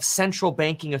of central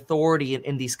banking authority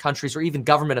in these countries, or even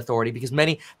government authority, because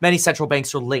many central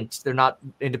banks are linked. They're not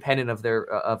independent of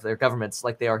their governments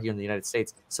like they are here in the United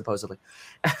States, supposedly.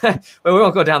 But we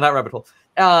won't go down that rabbit hole.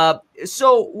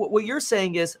 So what you're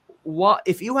saying is,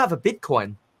 if you have a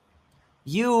Bitcoin,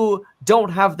 you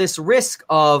don't have this risk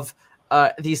of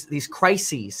these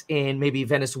crises in maybe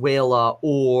Venezuela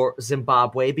or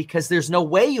Zimbabwe, because there's no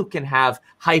way you can have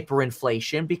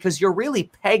hyperinflation because you're really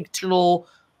pegged to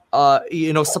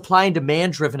supply and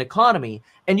demand driven economy,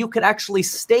 and you could actually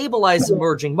stabilize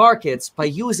emerging markets by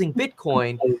using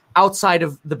Bitcoin outside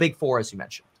of the big four, as you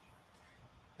mentioned.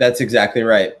 That's exactly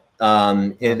right.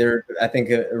 There, I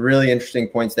think, really interesting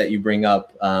points that you bring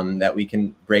up that we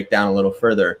can break down a little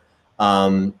further.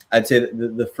 I'd say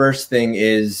the first thing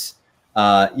is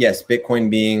yes, Bitcoin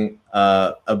being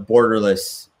a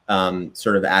borderless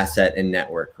sort of asset and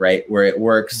network, right? Where it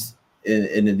works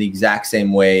in the exact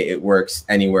same way it works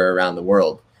anywhere around the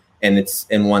world. And it's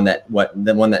in the one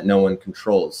that no one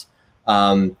controls.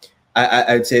 I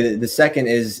would say that the second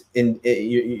is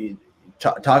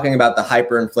talking about the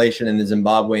hyperinflation in the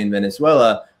Zimbabwe and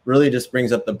Venezuela really just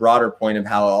brings up the broader point of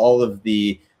how all of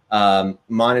the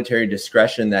monetary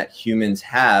discretion that humans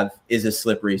have is a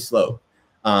slippery slope.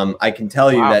 I can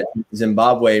tell you that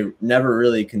Zimbabwe never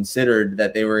really considered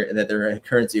that their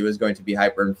currency was going to be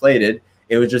hyperinflated.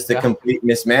 It was just a complete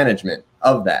mismanagement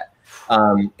of that.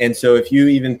 And so if you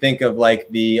even think of like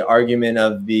the argument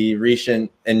of the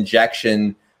recent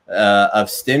injection of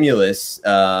stimulus,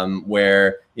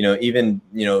 where even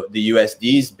the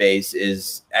USD's base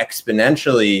is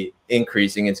exponentially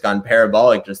increasing. It's gone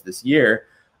parabolic just this year.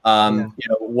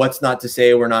 What's not to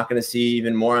say we're not going to see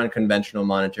even more unconventional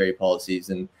monetary policies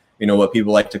and what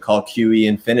people like to call QE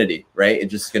infinity, right?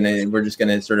 We're just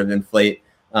gonna sort of inflate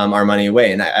our money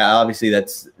away, and obviously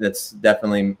that's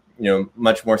definitely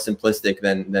much more simplistic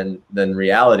than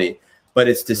reality. But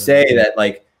it's to say that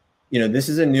this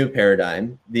is a new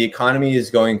paradigm. The economy is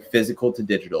going physical to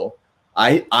digital.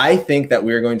 I think that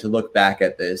we're going to look back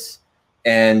at this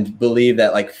and believe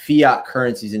that fiat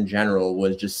currencies in general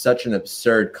was just such an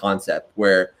absurd concept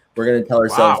where we're going to tell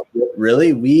ourselves,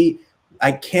 really,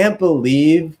 I can't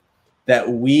believe that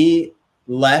we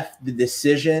left the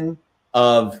decision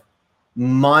of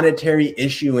monetary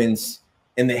issuance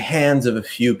in the hands of a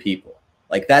few people.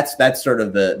 That's sort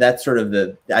of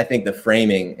the I think the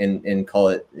framing and call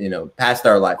it past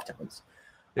our lifetimes.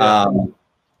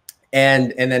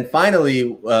 And then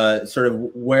finally, sort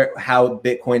of how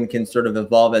Bitcoin can sort of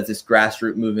evolve as this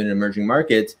grassroots movement in emerging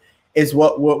markets is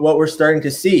what we're starting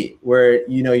to see, where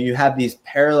you have these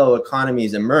parallel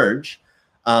economies emerge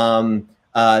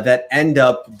that end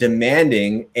up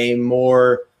demanding a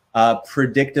more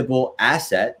predictable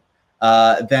asset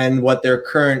than what their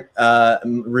current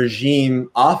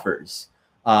regime offers.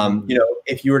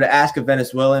 If you were to ask a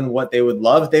Venezuelan what they would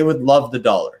love the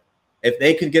dollar. If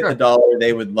they could get the dollar,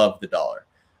 they would love the dollar.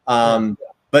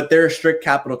 But there are strict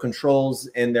capital controls,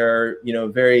 and there are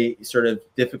very sort of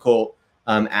difficult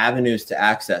avenues to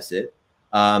access it.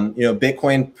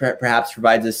 Bitcoin perhaps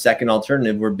provides a second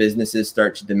alternative where businesses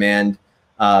start to demand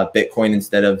Bitcoin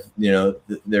instead of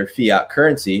their fiat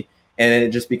currency, and it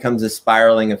just becomes a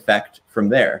spiraling effect from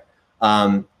there.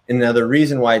 And now the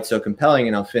reason why it's so compelling,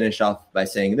 and I'll finish off by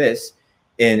saying this,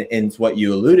 and what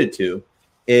you alluded to,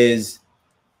 is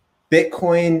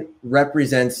Bitcoin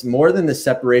represents more than the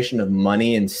separation of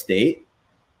money and state.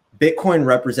 Bitcoin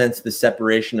represents the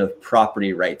separation of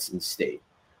property rights and state,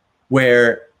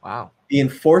 where the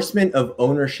enforcement of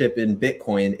ownership in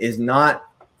Bitcoin is not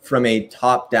from a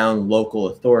top-down local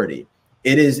authority.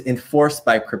 It is enforced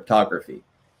by cryptography.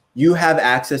 You have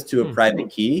access to a private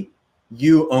key,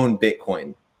 you own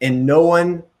Bitcoin, and no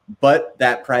one but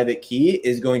that private key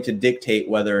is going to dictate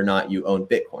whether or not you own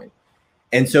Bitcoin.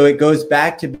 And so it goes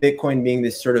back to Bitcoin being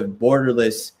this sort of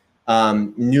borderless,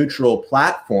 neutral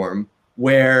platform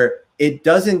where it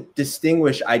doesn't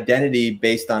distinguish identity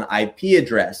based on IP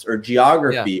address or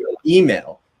geography or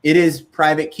email. It is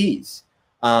private keys.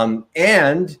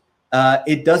 And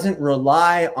it doesn't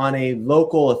rely on a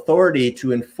local authority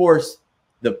to enforce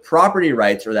the property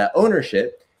rights or that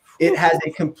ownership. It has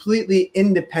a completely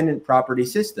independent property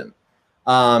system.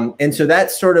 And so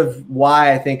that's sort of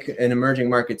why I think in emerging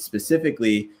markets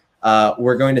specifically,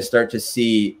 we're going to start to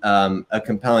see a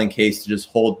compelling case to just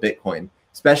hold Bitcoin,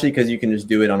 especially because you can just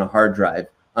do it on a hard drive,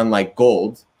 unlike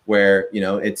gold, where you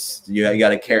got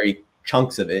to carry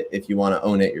chunks of it if you want to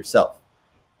own it yourself.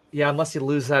 Yeah, unless you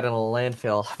lose that in a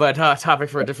landfill. But topic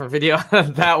for a different video.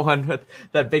 That one with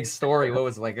that big story, what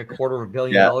was it, like $250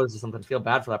 million or something? I feel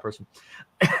bad for that person.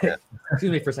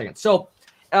 Excuse me for a second. So,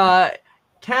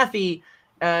 Kathy,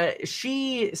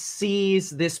 she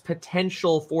sees this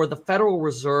potential for the Federal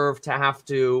Reserve to have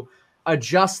to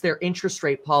adjust their interest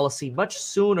rate policy much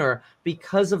sooner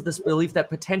because of this belief that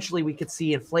potentially we could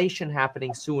see inflation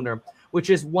happening sooner, which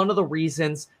is one of the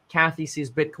reasons Kathy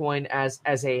sees Bitcoin as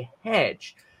a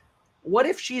hedge. What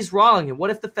if she's wrong? And what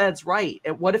if the Fed's right?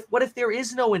 And what if there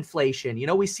is no inflation?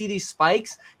 We see these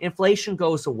spikes, inflation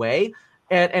goes away,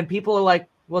 and people are like,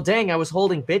 well, dang, I was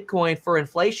holding Bitcoin for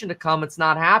inflation to come. It's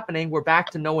not happening. We're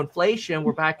back to no inflation.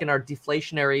 We're back in our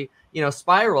deflationary,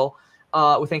 spiral,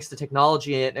 thanks to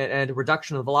technology and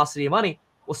reduction of the velocity of money.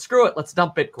 Well, screw it. Let's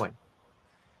dump Bitcoin.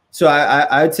 So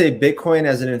I would say Bitcoin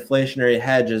as an inflationary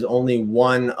hedge is only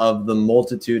one of the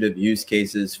multitude of use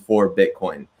cases for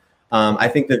Bitcoin. I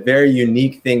think the very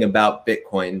unique thing about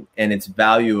Bitcoin and its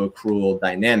value accrual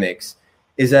dynamics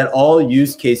is that all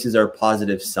use cases are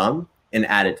positive sum and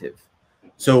additive.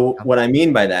 So what I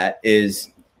mean by that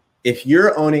is if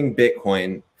you're owning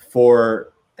Bitcoin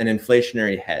for an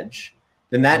inflationary hedge,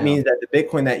 then that means that the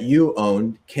Bitcoin that you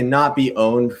owned cannot be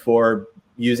owned for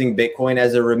using Bitcoin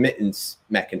as a remittance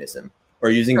mechanism,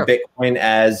 or using Bitcoin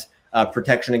as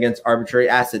protection against arbitrary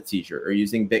asset seizure, or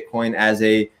using Bitcoin as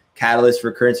a catalyst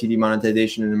for currency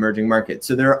demonetization in emerging markets.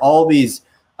 So there are all these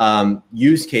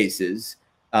use cases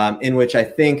in which I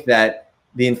think that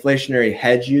the inflationary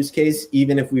hedge use case,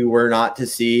 even if we were not to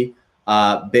see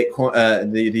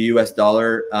Bitcoin, the US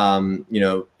dollar,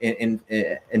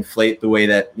 inflate the way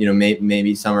that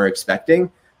maybe some are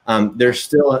expecting, there's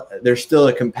still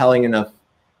a compelling enough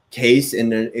case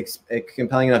and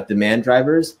compelling enough demand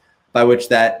drivers by which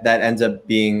that ends up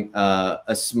being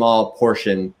a small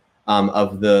portion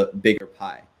of the bigger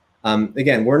pie.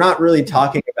 Again, we're not really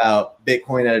talking about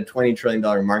Bitcoin at a $20 trillion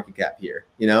market cap here.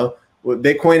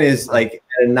 Bitcoin is like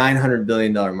at a $900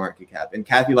 billion market cap, and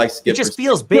Kathy likes to get. It just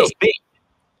feels big.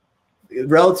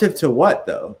 Relative to what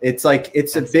though? It's a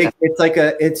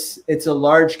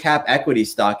large cap equity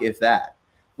stock, if that.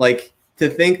 Like, to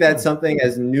think that something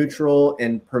as neutral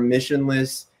and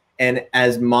permissionless and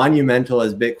as monumental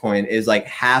as Bitcoin is like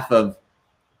half of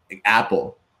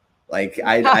Apple. Like,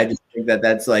 I just think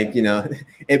that's like,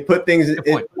 it put things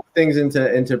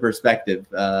into perspective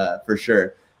for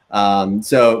sure. I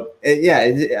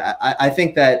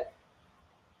think that,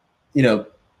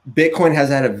 Bitcoin has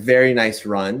had a very nice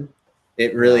run.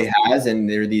 It really has. And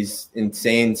there are these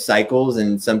insane cycles.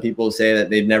 And some people say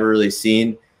that they've never really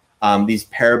seen these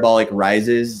parabolic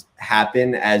rises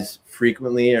happen as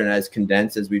frequently and as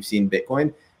condensed as we've seen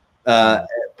Bitcoin.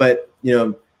 But,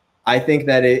 I think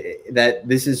that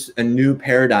this is a new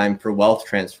paradigm for wealth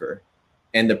transfer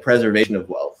and the preservation of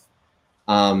wealth.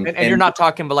 And you're not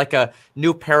talking about like a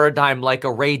new paradigm, like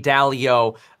a Ray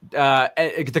Dalio,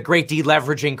 the great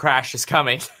deleveraging crash is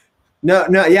coming. No,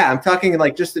 yeah, I'm talking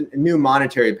like just a new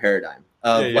monetary paradigm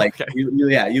of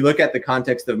you look at the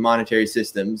context of monetary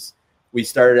systems. We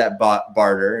started at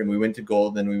barter, and we went to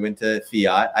gold, and we went to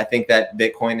fiat. I think that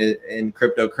Bitcoin and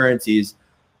cryptocurrencies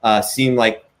seem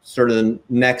like sort of the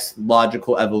next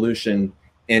logical evolution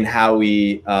in how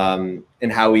we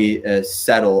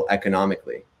settle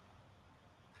economically.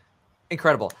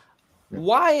 Incredible.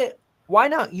 Why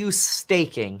not use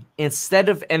staking instead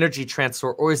of energy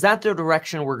transfer, or is that the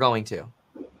direction we're going to?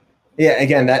 Yeah,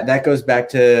 again, that goes back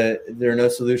to there are no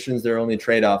solutions, there are only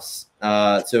trade-offs.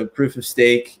 So proof of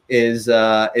stake is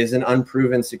an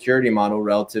unproven security model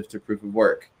relative to proof of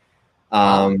work.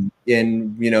 And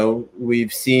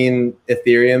we've seen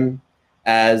Ethereum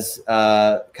as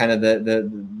kind of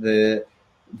the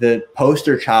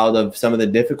poster child of some of the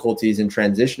difficulties in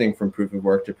transitioning from proof of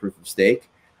work to proof of stake,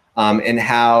 and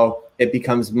how it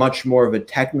becomes much more of a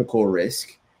technical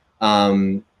risk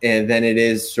and than it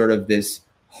is sort of this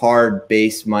hard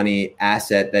base money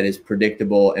asset that is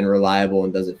predictable and reliable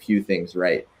and does a few things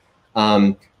right.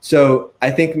 So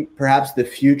I think perhaps the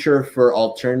future for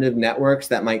alternative networks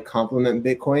that might complement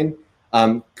Bitcoin,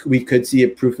 we could see a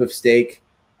proof of stake.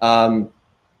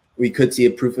 We could see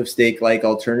a proof of stake like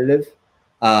alternative,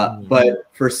 but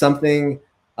for something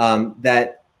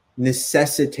that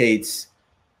necessitates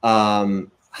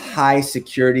high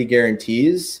security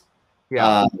guarantees,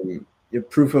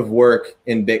 proof of work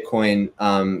in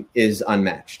Bitcoin is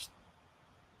unmatched.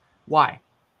 Why?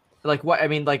 Like what? I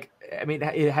mean,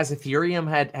 has Ethereum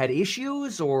had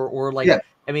issues or like? Yeah.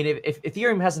 I mean, if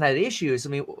Ethereum hasn't had issues, I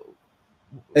mean,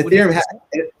 Ethereum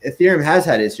has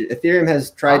had issues. Ethereum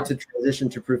has tried to transition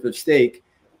to proof of stake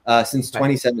since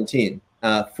 2017.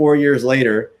 4 years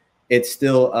later, it's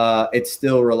still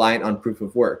reliant on proof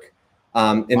of work,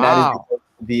 and that is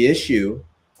the issue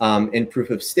in proof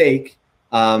of stake.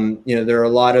 There are a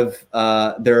lot of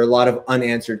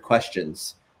unanswered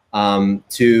questions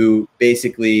to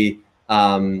basically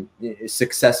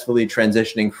successfully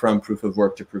transitioning from proof of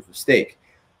work to proof of stake.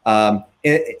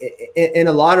 In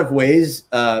a lot of ways,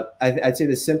 I'd say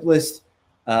the simplest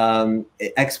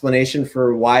explanation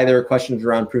for why there are questions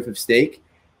around proof of stake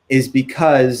is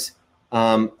because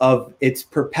of its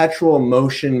perpetual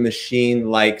motion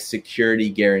machine-like security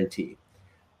guarantee.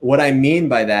 What I mean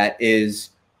by that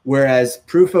is, whereas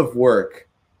proof of work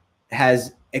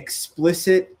has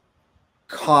explicit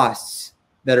costs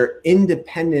that are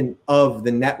independent of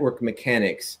the network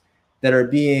mechanics that are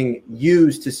being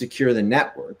used to secure the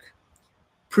network,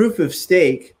 proof of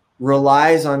stake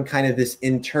relies on kind of this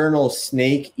internal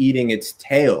snake eating its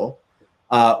tail,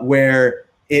 where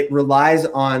it relies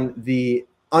on the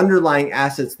underlying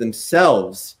assets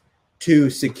themselves to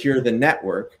secure the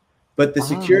network, but the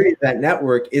security of that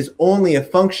network is only a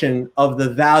function of the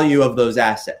value of those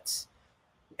assets.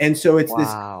 And so it's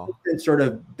this sort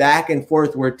of back and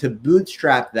forth where to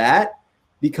bootstrap that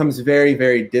becomes very,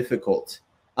 very difficult.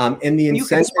 And the incentive, you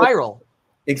can spiral.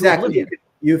 Exactly.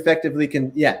 You effectively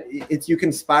can, you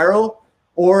can spiral,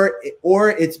 or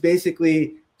it's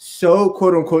basically so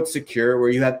quote unquote secure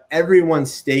where you have everyone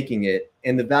staking it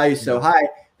and the value is so high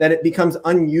that it becomes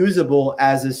unusable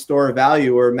as a store of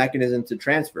value or a mechanism to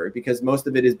transfer because most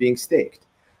of it is being staked.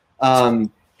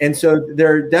 And so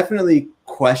there are definitely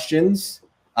questions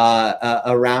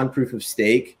around proof of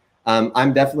stake.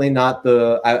 I'm definitely not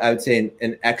I would say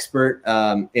an expert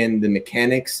in the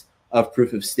mechanics of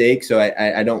proof of stake. So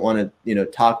I don't want to,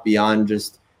 talk beyond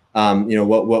just,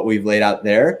 what we've laid out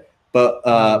there. But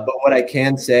what I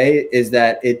can say is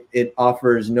that it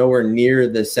offers nowhere near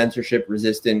the censorship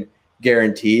resistant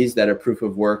guarantees that a proof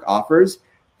of work offers,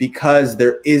 because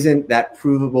there isn't that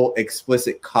provable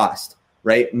explicit cost,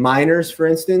 right? Miners, for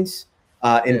instance,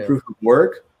 in proof of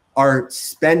work are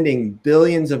spending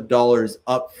billions of dollars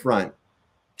up front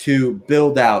to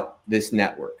build out this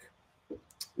network.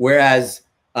 Whereas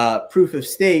proof of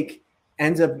stake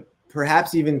ends up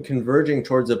perhaps even converging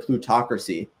towards a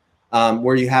plutocracy,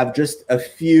 where you have just a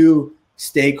few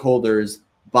stakeholders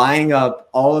buying up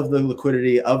all of the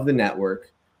liquidity of the network,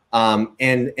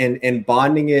 and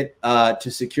bonding it to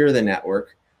secure the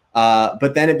network.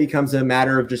 But then it becomes a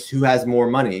matter of just who has more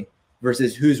money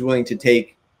versus who's willing to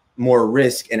take more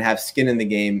risk and have skin in the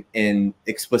game in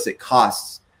explicit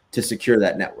costs to secure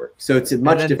that network. So it's a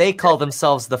much different. They call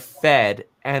themselves the Fed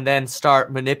and then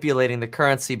start manipulating the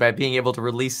currency by being able to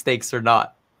release stakes or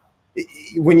not.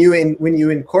 When you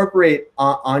incorporate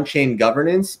on-chain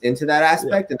governance into that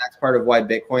aspect, and that's part of why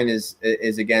Bitcoin is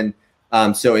again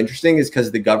so interesting, is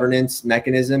because the governance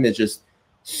mechanism is just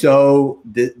so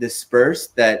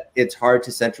dispersed that it's hard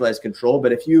to centralize control.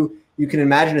 But if you can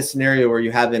imagine a scenario where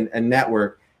you have a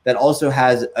network that also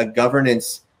has a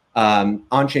governance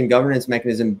on-chain governance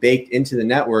mechanism baked into the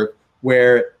network,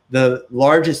 where the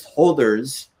largest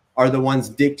holders are the ones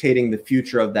dictating the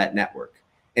future of that network.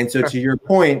 And so to your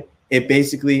point, it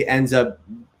basically ends up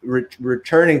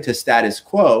returning to status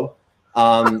quo,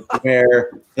 where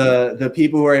the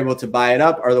people who are able to buy it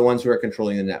up are the ones who are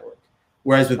controlling the network.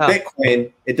 Whereas with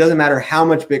Bitcoin, it doesn't matter how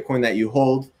much Bitcoin that you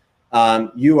hold,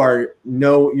 you're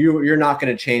not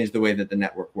going to change the way that the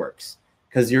network works,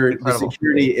 because the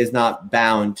security is not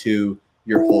bound to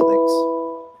your holdings.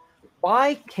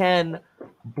 Why can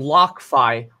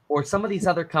BlockFi or some of these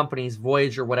other companies,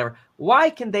 Voyager, whatever, why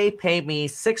can they pay me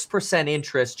 6%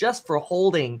 interest just for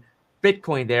holding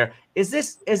Bitcoin there? Is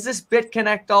this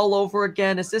BitConnect all over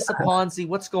again? Is this a Ponzi?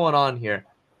 What's going on here?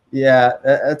 Yeah,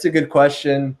 that's a good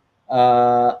question.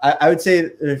 I would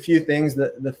say a few things.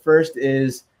 The first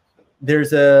is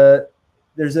there's a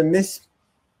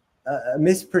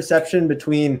misperception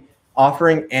between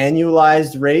offering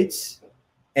annualized rates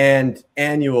and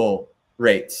annual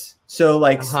rates. So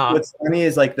what's funny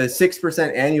is the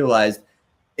 6% annualized,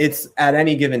 it's at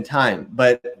any given time,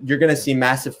 but you're going to see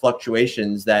massive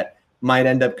fluctuations that might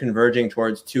end up converging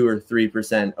towards 2 or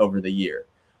 3% over the year.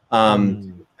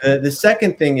 The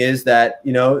second thing is that,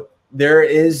 there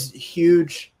is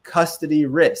huge custody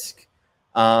risk,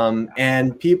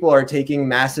 and people are taking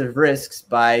massive risks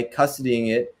by custodying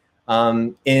it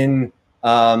in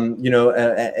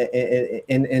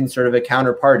sort of a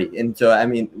counterparty. And so, I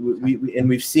mean,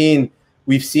 we've seen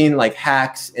like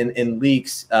hacks and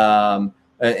leaks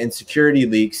and security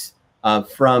leaks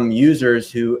from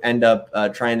users who end up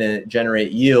trying to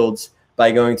generate yields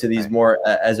by going to these more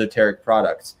esoteric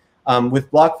products. With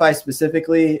BlockFi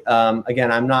specifically,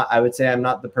 again, I would say I'm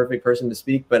not the perfect person to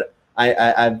speak, but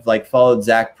I've followed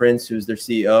Zach Prince, who's their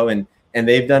CEO, and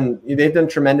they've done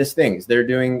tremendous things. They're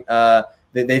doing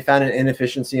they found an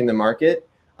inefficiency in the market,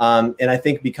 and I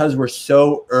think because we're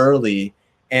so early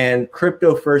and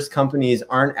crypto first companies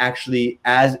aren't actually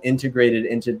as integrated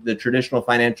into the traditional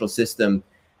financial system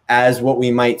as what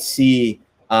we might see,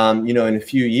 in a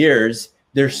few years,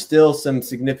 there's still some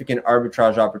significant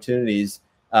arbitrage opportunities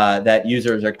that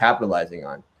users are capitalizing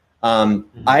on.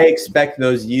 I expect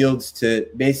those yields to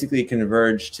basically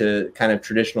converge to kind of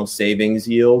traditional savings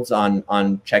yields on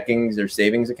checkings or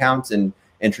savings accounts and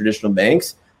traditional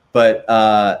banks. But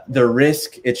the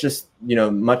risk, it's just,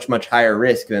 much, much higher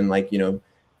risk than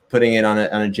putting it on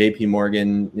a JP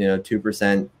Morgan,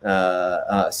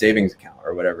 2% savings account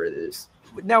or whatever it is.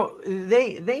 Now,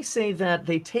 they say that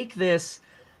they take this,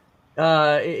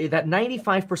 that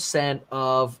 95%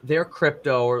 of their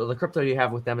crypto or the crypto you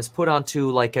have with them is put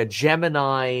onto a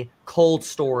Gemini cold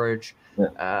storage,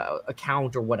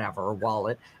 account or whatever, or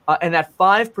wallet. And that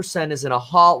 5% is in a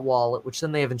hot wallet, which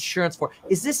then they have insurance for.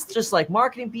 Is this just like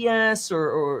marketing BS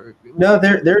or No,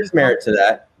 there's merit to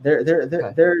that.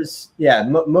 There's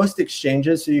most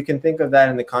exchanges. So you can think of that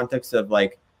in the context of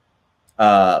like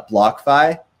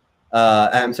BlockFi.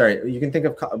 I'm sorry, you can think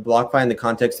of BlockFi in the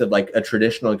context of like a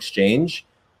traditional exchange,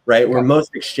 right? Where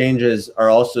most exchanges are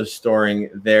also storing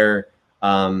their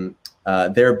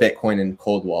Bitcoin in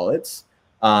cold wallets,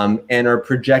 and are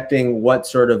projecting what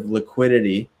sort of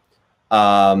liquidity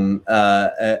on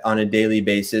a daily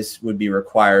basis would be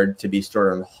required to be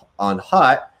stored on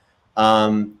hot,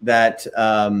 that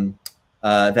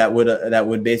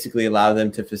would basically allow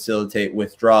them to facilitate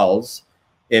withdrawals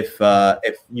if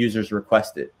users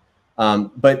request it.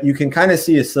 But you can kind of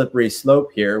see a slippery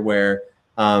slope here where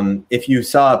if you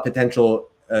saw a potential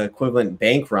equivalent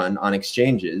bank run on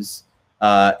exchanges,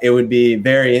 it would be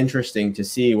very interesting to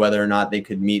see whether or not they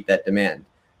could meet that demand.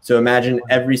 So imagine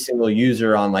every single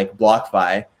user on like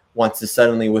BlockFi wants to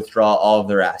suddenly withdraw all of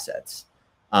their assets.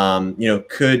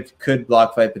 Could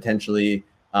BlockFi potentially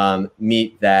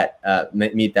meet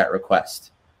that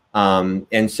request?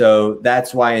 And so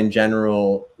that's why in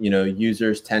general,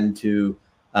 users tend to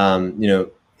are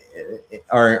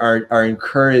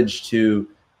encouraged to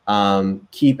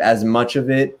keep as much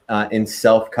of it in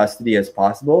self-custody as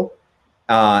possible.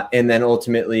 And then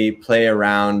ultimately play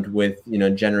around with,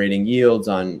 generating yields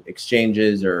on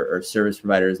exchanges or service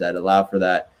providers that allow for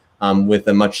that with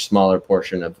a much smaller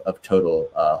portion of total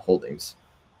holdings.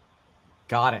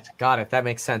 Got it. That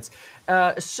makes sense.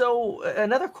 So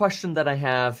another question that I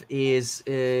have is,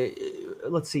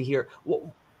 let's see here.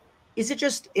 Is it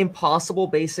just impossible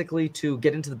basically to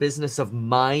get into the business of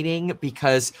mining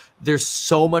because there's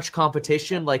so much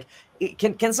competition? Like,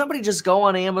 can somebody just go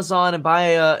on Amazon and buy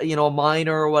a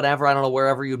miner or whatever, I don't know,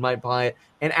 wherever you might buy it,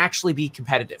 and actually be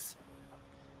competitive?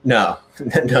 No.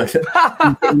 You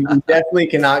definitely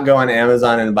cannot go on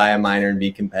Amazon and buy a miner and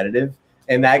be competitive.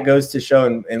 And that goes to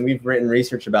show, and we've written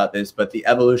research about this, but the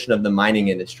evolution of the mining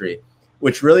industry,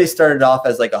 which really started off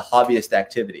as like a hobbyist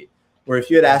activity, where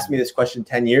if you had asked me this question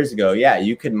 10 years ago, yeah,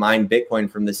 you could mine Bitcoin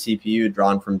from the CPU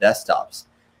drawn from desktops.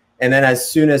 And then as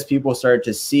soon as people started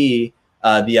to see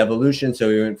the evolution, so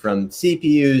we went from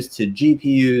CPUs to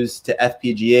GPUs to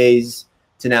FPGAs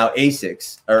to now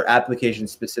ASICs, or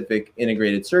application-specific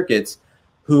integrated circuits,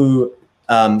 who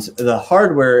the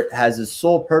hardware has the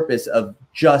sole purpose of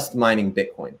just mining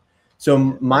Bitcoin. So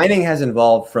mining has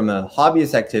evolved from a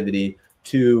hobbyist activity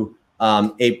to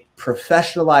a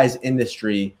professionalized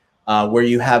industry where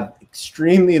you have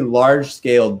extremely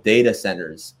large-scale data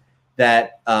centers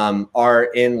that are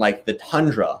in like the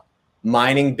tundra,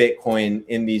 mining Bitcoin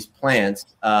in these plants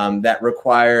that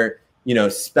require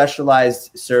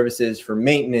specialized services for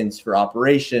maintenance, for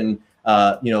operation,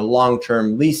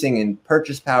 long-term leasing and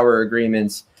purchase power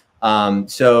agreements.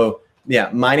 So yeah,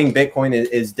 mining Bitcoin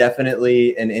is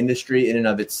definitely an industry in and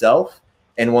of itself,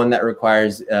 and one that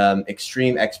requires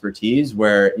extreme expertise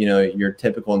where your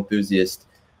typical enthusiast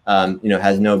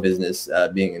has no business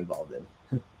being involved in.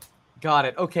 Got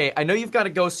it. Okay, I know you've got to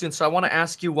go soon, so I want to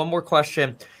ask you one more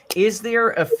question. Is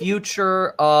there a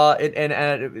future, and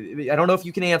I don't know if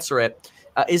you can answer it,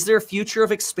 is there a future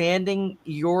of expanding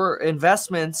your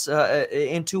investments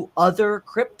into other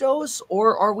cryptos,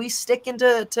 or are we sticking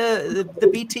to the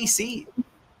BTC?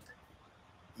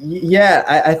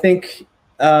 Yeah, I think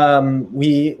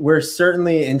we're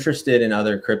certainly interested in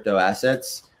other crypto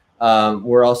assets.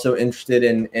 We're also interested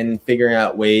in figuring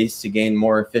out ways to gain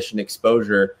more efficient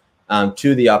exposure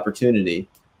to the opportunity.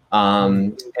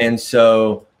 And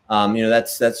so,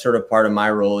 that's sort of part of my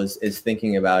role is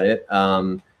thinking about it.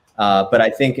 But I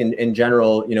think in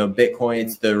general,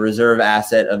 Bitcoin's the reserve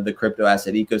asset of the crypto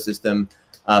asset ecosystem.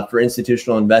 For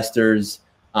institutional investors,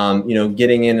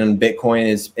 getting in on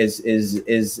Bitcoin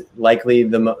is likely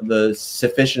the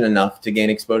sufficient enough to gain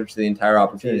exposure to the entire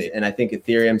opportunity. And I think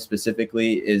Ethereum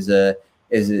specifically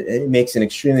it makes an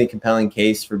extremely compelling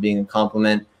case for being a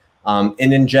complement.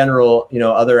 And in general,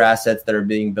 other assets that are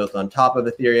being built on top of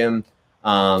Ethereum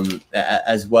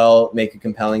as well make a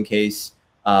compelling case.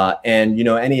 And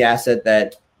any asset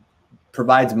that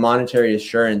provides monetary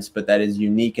assurance, but that is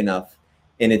unique enough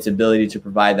in its ability to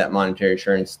provide that monetary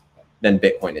assurance than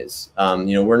Bitcoin is.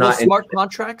 We're not smart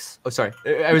contracts. Oh, sorry.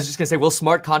 I was just gonna say, will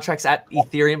smart contracts at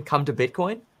Ethereum come to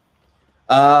Bitcoin?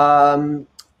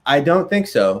 I don't think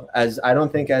so. As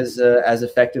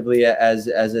effectively as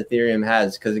Ethereum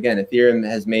has, because again, Ethereum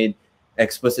has made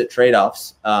explicit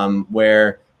trade-offs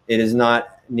where it is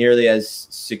not nearly as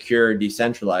secure or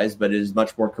decentralized, but it is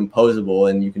much more composable,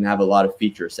 and you can have a lot of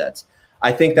feature sets.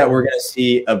 I think that we're going to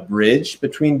see a bridge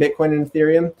between Bitcoin and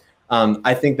Ethereum.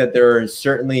 I think that there are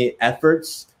certainly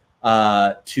efforts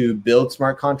to build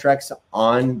smart contracts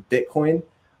on Bitcoin.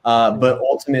 But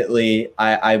ultimately,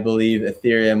 I believe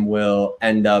Ethereum will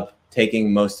end up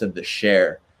taking most of the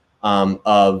share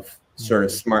of sort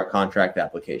of smart contract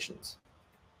applications.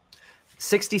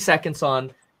 60 seconds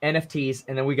on NFTs,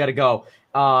 and then we got to go.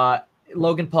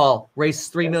 Logan Paul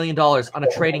raised $3 million on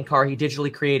a trading car he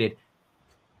digitally created.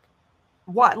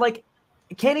 What, like,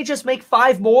 can't he just make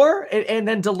 5 more and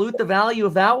then dilute the value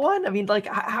of that one? I mean, like,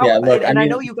 how? Yeah, look, I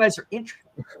know you guys are interested.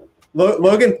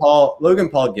 Logan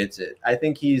Paul gets it. I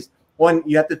think he's one.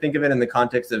 You have to think of it in the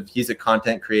context of he's a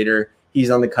content creator.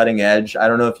 He's on the cutting edge. I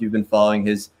don't know if you've been following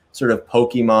his sort of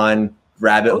Pokemon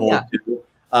rabbit hole too.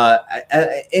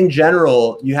 In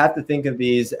general, you have to think of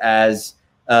these as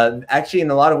actually,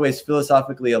 in a lot of ways,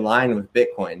 philosophically aligned with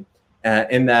Bitcoin,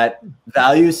 in that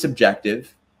value is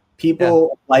subjective.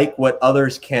 People like what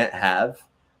others can't have.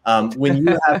 When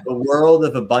you have a world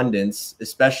of abundance,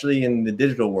 especially in the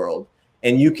digital world,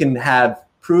 and you can have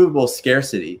provable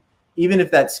scarcity, even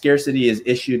if that scarcity is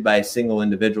issued by a single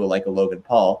individual like a Logan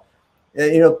Paul,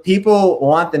 people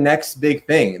want the next big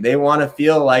thing. They want to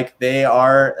feel like they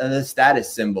are a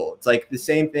status symbol. It's like the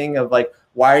same thing of like,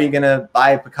 why are you going to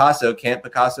buy Picasso? Can't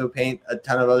Picasso paint a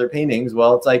ton of other paintings?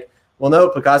 Well, it's like, well, no,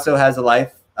 Picasso has a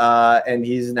life and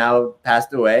he's now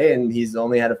passed away and he's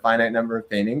only had a finite number of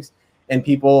paintings, and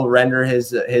people render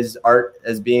his art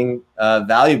as being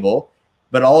valuable.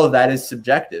 But all of that is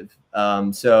subjective.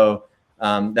 So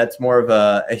that's more of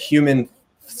a human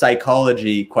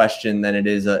psychology question than it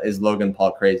is Logan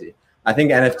Paul crazy. I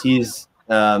think NFTs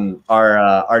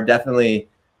are definitely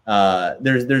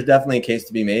there's definitely a case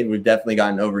to be made. We've definitely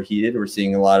gotten overheated. We're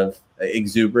seeing a lot of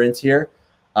exuberance here.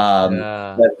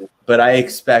 But I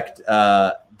expect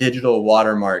digital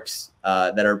watermarks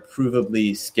that are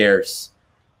provably scarce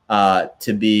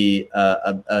to be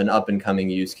an up-and-coming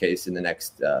use case in the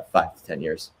next 5 to 10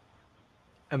 years.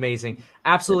 Amazing.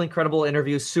 Absolutely incredible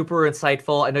interview. Super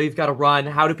insightful. I know you've got to run.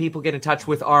 How do people get in touch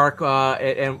with ARK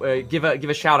and give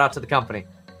a shout out to the company?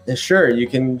 Sure. You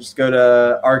can just go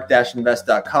to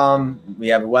ark-invest.com. We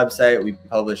have a website. We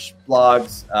publish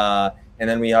blogs. And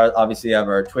then we obviously have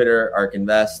our Twitter, ARK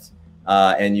Invest.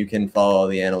 And you can follow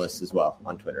the analysts as well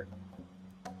on Twitter.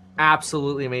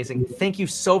 Absolutely amazing. Thank you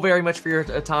so very much for your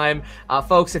time.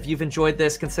 Folks, if you've enjoyed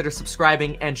this, consider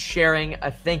subscribing and sharing.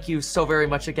 Thank you so very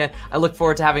much again. I look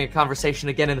forward to having a conversation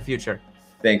again in the future.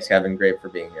 Thanks, Kevin. Great for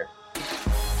being here.